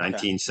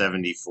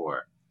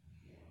 1974.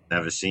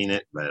 Never seen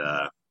it,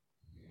 but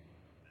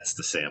that's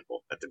the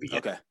sample at the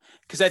beginning. Okay,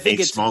 because I think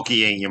it's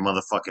Smokey ain't your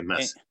motherfucking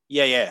mess.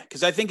 Yeah,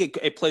 because I think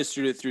it plays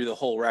through the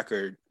whole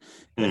record,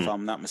 if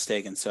I'm not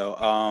mistaken. So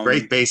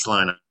great bass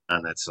line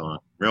on that song,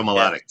 real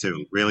melodic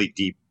too, really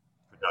deep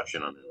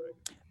production on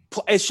it.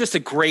 It's just a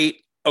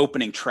great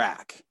opening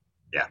track.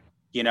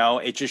 Yeah.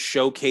 It just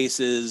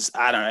showcases,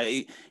 I don't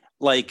know,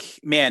 like,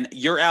 man,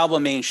 your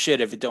album ain't shit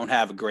if it don't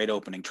have a great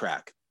opening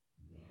track.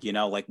 You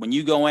know, like when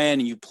you go in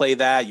and you play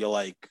that, you're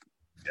like,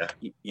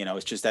 you know,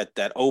 it's just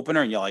that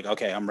opener, and you're like,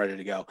 okay, I'm ready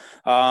to go.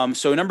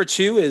 So number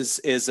 2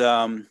 is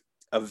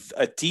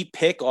a deep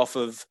pick off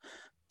of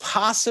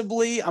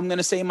possibly, I'm going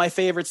to say, my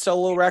favorite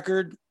solo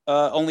record,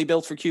 only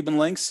built for Cuban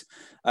Links.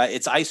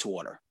 It's Ice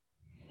Water.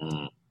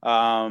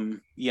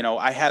 You know,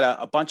 I had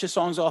a bunch of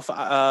songs off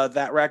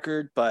that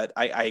record, but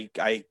I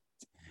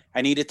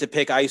needed to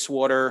pick Ice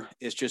Water.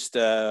 It's just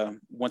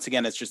once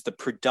again, it's just the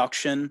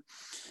production.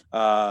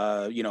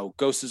 You know,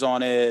 Ghost is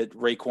on it,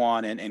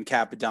 Raekwon and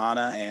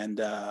Capadonna, and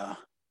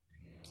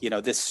you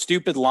know, this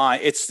stupid line.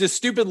 It's this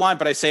stupid line,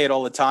 but I say it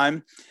all the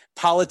time.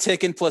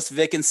 Politicking plus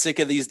Vic and sick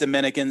of these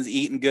Dominicans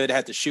eating good.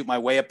 Had to shoot my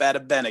way up out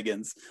of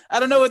Bennigan's.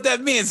 I don't know what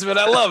that means, but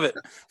I love it.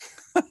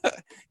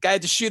 Guy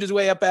had to shoot his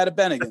way up out of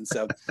Bennigan.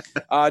 So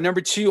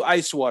number 2,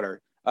 Ice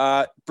Water.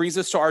 Brings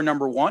us to our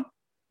number 1.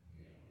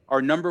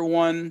 Our number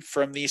 1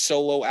 from the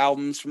solo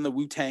albums from the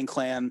Wu-Tang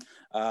Clan.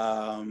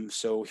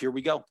 So here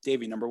we go.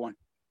 Davey, number 1.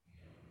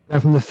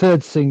 And from the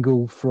 3rd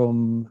single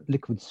from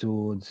Liquid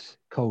Swords,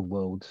 Cold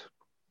World.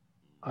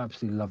 I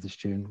absolutely love this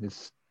tune.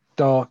 It's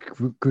dark,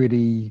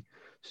 gritty,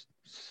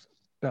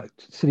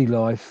 city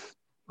life.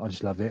 I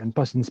just love it. And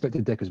plus Inspector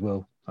Deck as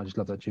well. I just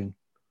love that tune.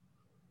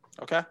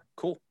 Okay,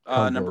 cool.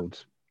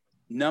 World.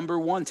 Number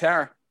 1,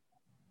 Tara.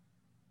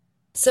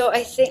 So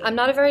I think I'm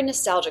not a very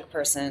nostalgic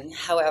person.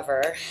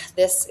 However,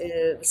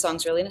 the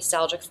song's really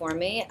nostalgic for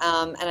me,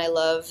 and I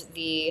love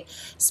the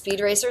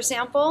Speed Racer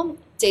sample,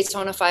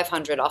 Daytona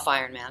 500 off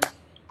Iron Man.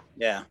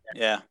 Yeah.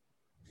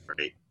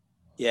 Great.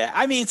 Yeah,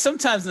 I mean,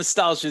 sometimes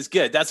nostalgia is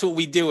good. That's what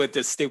we do with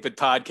this stupid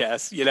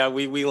podcast. You know,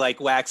 we like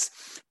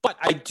wax, but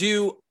I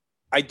do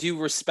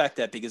respect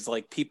that, because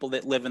like people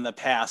that live in the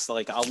past,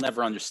 like I'll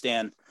never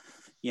understand,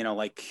 you know,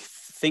 like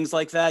things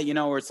like that, you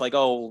know, where it's like,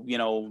 oh, you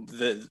know,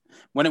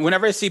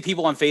 whenever I see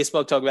people on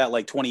Facebook talk about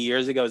like 20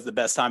 years ago is the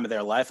best time of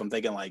their life, I'm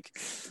thinking like,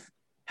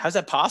 how's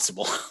that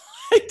possible?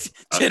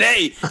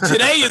 Today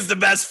is the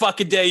best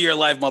fucking day of your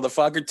life,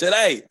 motherfucker.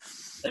 Today.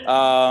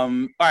 All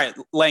right,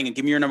 Langan,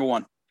 give me your number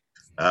 1.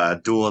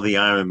 Duel of the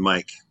Iron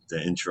Mike,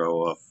 the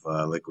intro of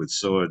Liquid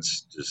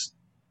Swords. Just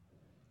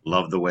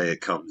love the way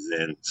it comes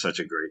in. Such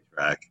a great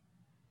track.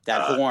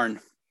 That horn.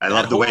 I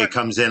love the way it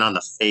comes in on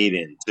the fade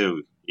in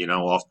too. You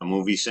know, off the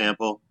movie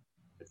sample.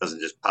 It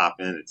doesn't just pop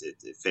in.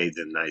 It fades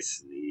in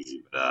nice and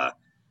easy. But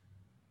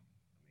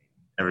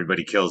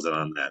everybody kills it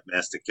on that.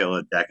 Master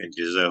Killer, Dak and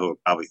Jizza, who are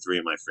probably 3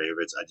 of my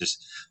favorites.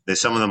 They're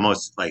some of the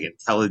most like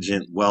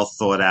intelligent, well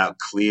thought out,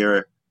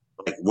 clear,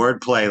 like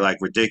wordplay, like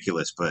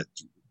ridiculous, but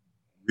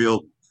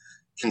real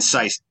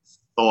concise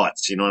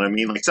thoughts. You know what I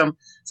mean? Like some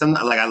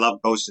like I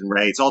love Ghost and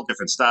Ray. It's all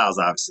different styles,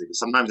 obviously, but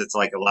sometimes it's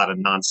like a lot of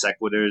non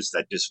sequiturs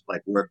that just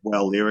like work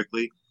well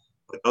lyrically.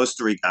 But those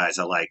 3 guys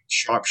are like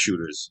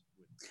sharpshooters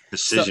with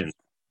precision.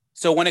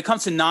 So when it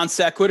comes to non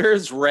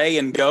sequiturs, Ray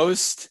and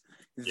Ghost,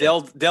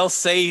 they'll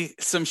say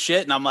some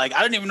shit, and I'm like,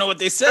 I don't even know what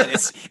they said.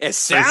 It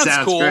sounds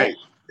cool. Great.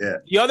 Yeah.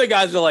 The other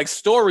guys are like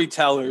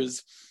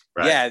storytellers.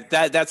 Right.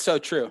 Yeah, that's so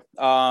true.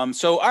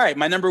 So all right,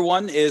 my number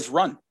 1 is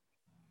Run,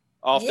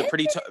 off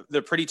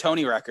the Pretty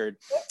Tony record.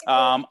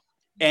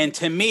 And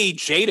to me,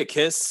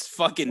 Jadakiss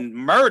fucking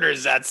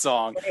murders that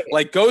song.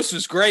 Like Ghost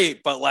was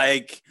great, but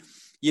like,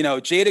 you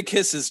know,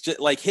 Jadakiss is just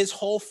like, his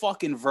whole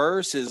fucking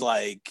verse is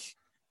like,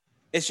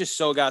 it's just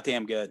so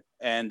goddamn good.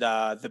 And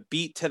the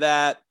beat to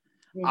that,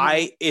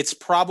 it's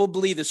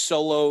probably the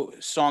solo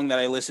song that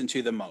I listen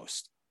to the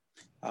most.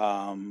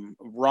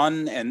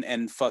 Run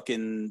and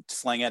fucking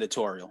Slang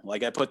Editorial.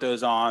 Like I put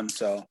those on.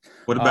 So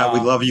what about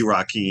We Love You,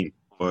 Rakim?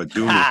 Or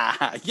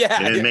Dooney? Yeah,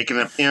 they didn't make an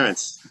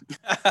appearance.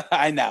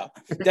 I know.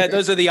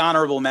 Those are the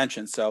honorable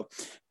mentions. So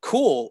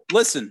cool.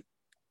 Listen,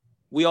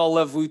 we all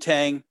love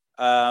Wu-Tang.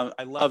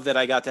 I love that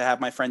I got to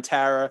have my friend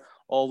Tara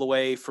all the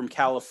way from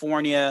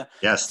California.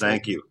 Yes,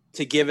 thank you.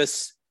 To give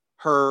us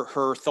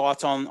her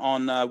thoughts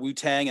on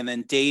Wu-Tang, and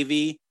then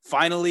Davey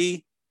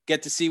finally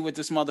get to see what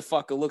this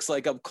motherfucker looks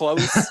like up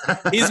close.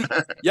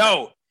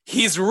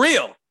 He's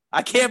real.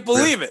 I can't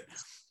believe it.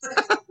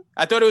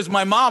 I thought it was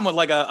my mom with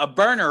like a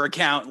burner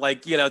account,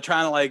 like, you know,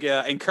 trying to like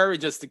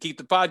encourage us to keep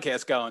the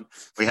podcast going.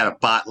 We had a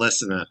bot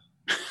listener.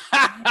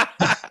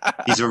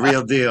 He's a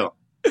real deal.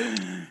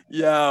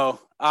 Yo.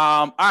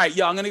 All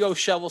right, I'm gonna go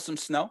shovel some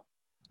snow.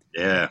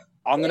 Yeah.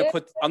 I'm gonna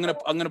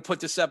put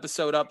this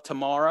episode up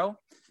tomorrow.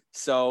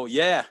 So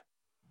yeah.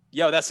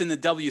 Yo, that's in the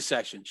W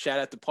section. Shout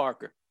out to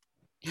Parker.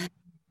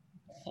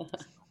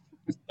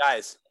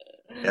 Guys.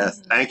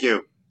 Yes, thank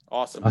you.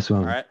 Awesome. Awesome.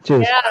 All right.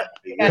 Cheers.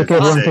 Yeah. Take care,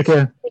 everyone. Take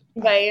care.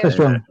 Bye. That's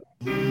one.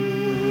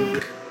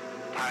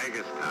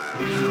 Tiger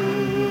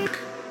style.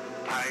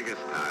 Tiger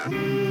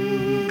style.